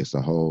Rings. Like it's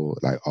a whole,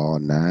 like all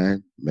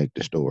 9 make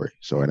the story.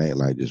 So it ain't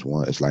like just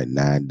one. It's like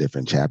 9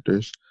 different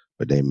chapters,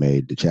 but they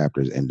made the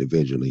chapters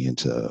individually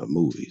into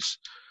movies.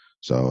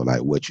 So like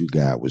what you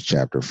got was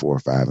chapter 4,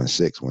 5, and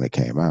 6 when it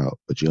came out,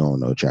 but you don't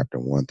know chapter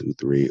 1 through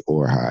 3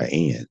 or how it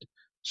end.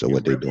 So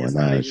what they're doing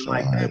now is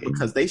like that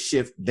because they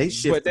shift.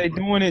 But they're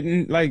doing it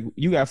in, like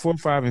you got 4,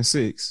 5, and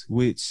 6,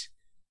 which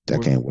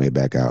that came way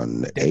back out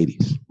in the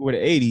 80s. Or the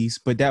 80s,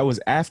 but that was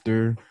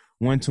after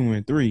 1, 2,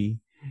 and 3.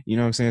 You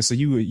know what I'm saying? So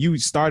you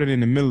started in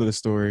the middle of the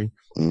story,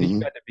 then you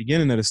got the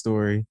beginning of the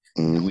story,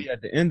 and we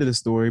at the end of the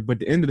story. But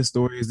the end of the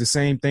story is the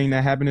same thing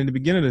that happened in the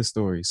beginning of the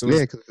story. So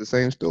because it's the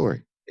same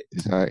story.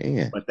 It's how it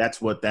ends. But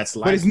that's what that's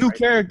like. But it's new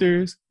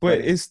characters. But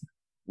it's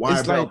why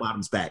are Bell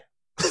Bottoms back?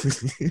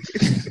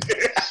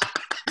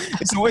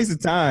 It's a waste of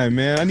time,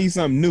 man. I need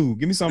something new.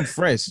 Give me something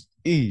fresh.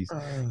 Ease.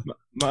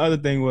 My other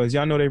thing was,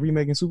 y'all know they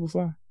remaking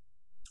Superfly? Who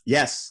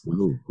Yes. the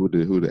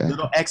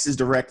Little X is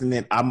directing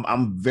it.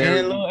 I'm very.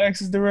 And Little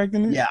X is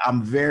directing it. Yeah,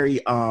 I'm very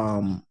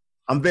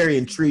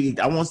intrigued.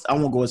 I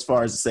won't go as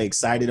far as to say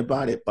excited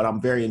about it, but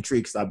I'm very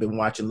intrigued because I've been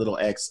watching Little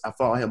X. I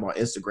follow him on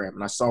Instagram,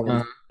 and I saw when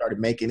he started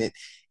making it,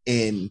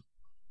 and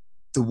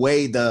the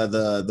way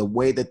the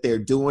way that they're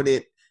doing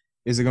it.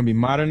 Is it gonna be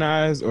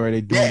modernized, or are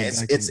they doing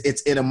it?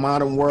 It's in a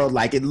modern world.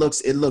 Like it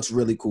looks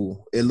really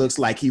cool. It looks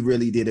like he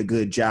really did a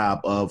good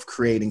job of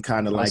creating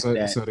kind of like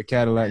that. So the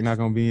Cadillac not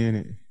gonna be in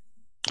it.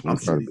 I'm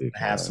sure he's gonna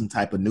have some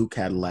type of new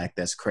Cadillac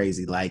that's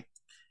crazy. Like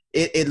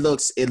it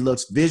looks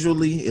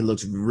visually, it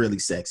looks really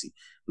sexy.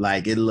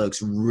 Like it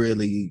looks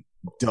really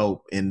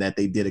dope in that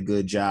they did a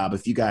good job.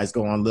 If you guys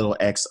go on Little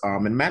X,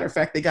 and matter of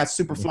fact, they got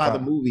Superfly the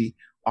movie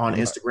on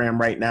Instagram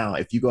right now.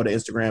 If you go to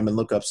Instagram and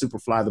look up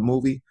Superfly the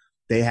movie,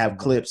 they have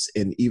clips,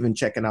 and even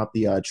checking out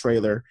the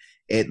trailer,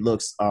 it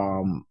looks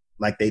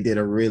like they did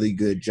a really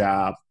good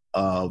job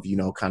of, you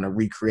know, kind of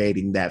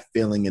recreating that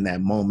feeling in that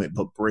moment,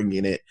 but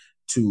bringing it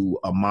to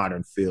a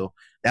modern feel.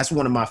 That's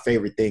one of my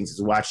favorite things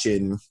is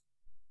watching,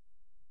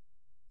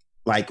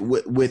 like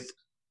with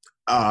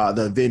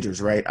the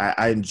Avengers, right?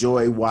 I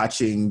enjoy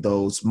watching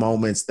those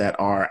moments that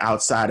are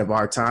outside of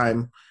our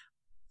time,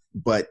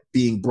 but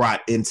being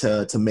brought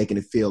into making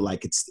it feel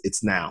like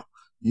it's now.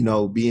 you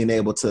know, being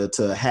able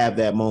to have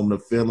that moment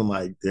of feeling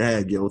like,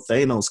 dang, yo,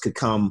 Thanos could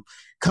come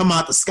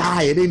out the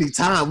sky at any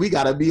time. We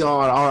got to be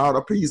on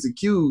our P's and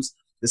Q's.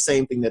 The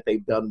same thing that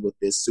they've done with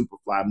this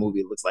Superfly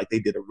movie. It looks like they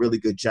did a really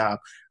good job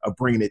of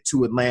bringing it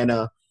to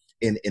Atlanta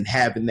and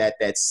having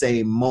that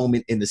same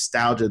moment in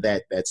nostalgia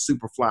that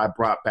Superfly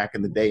brought back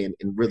in the day, and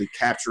really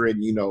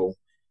capturing, you know,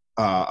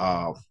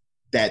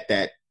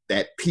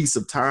 that piece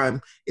of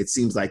time. It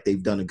seems like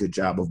they've done a good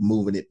job of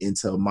moving it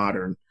into a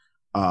modern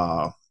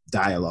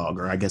dialogue,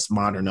 or I guess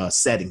modern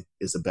setting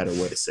is a better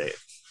way to say it.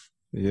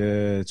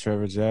 Yeah,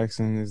 Trevor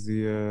Jackson is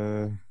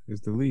the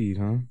lead,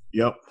 huh?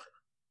 Yep.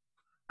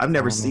 I've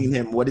never seen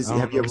him. What is he?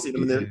 Have you ever seen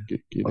him in there?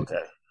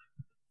 Okay.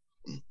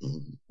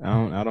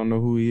 I don't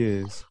know who he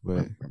is,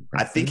 but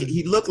I think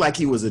he looked like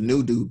he was a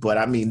new dude. But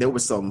I mean, there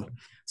was some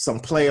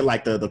player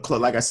like the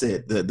like I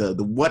said,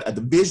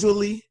 the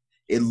visually,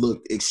 it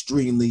looked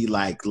extremely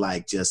like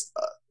just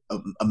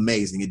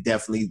amazing. It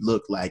definitely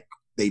looked like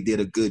they did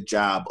a good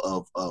job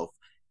of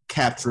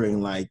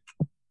capturing, like,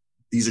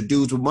 these are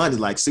dudes with money.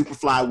 Like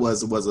Superfly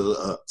was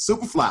a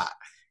Superfly,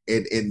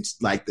 and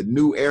like the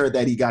new era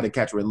that he got to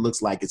capture, it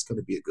looks like it's going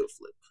to be a good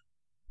flip.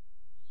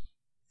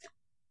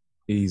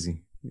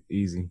 Easy.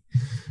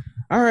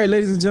 All right,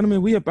 ladies and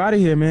gentlemen, we up out of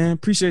here, man.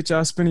 Appreciate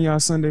y'all spending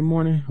y'all Sunday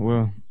morning.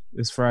 Well,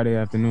 it's Friday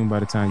afternoon by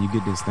the time you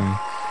get this thing.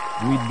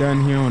 We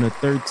done here on the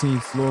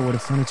 13th floor where the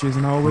furniture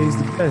isn't always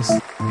the best.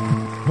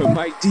 But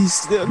Mike D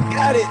still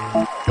got it.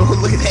 Oh,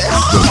 look at that.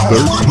 The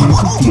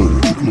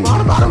 13th floor.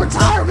 Thought about a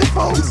retirement,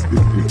 folks.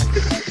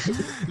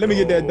 Let me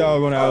get that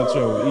dog on the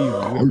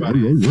outro.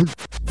 Easy.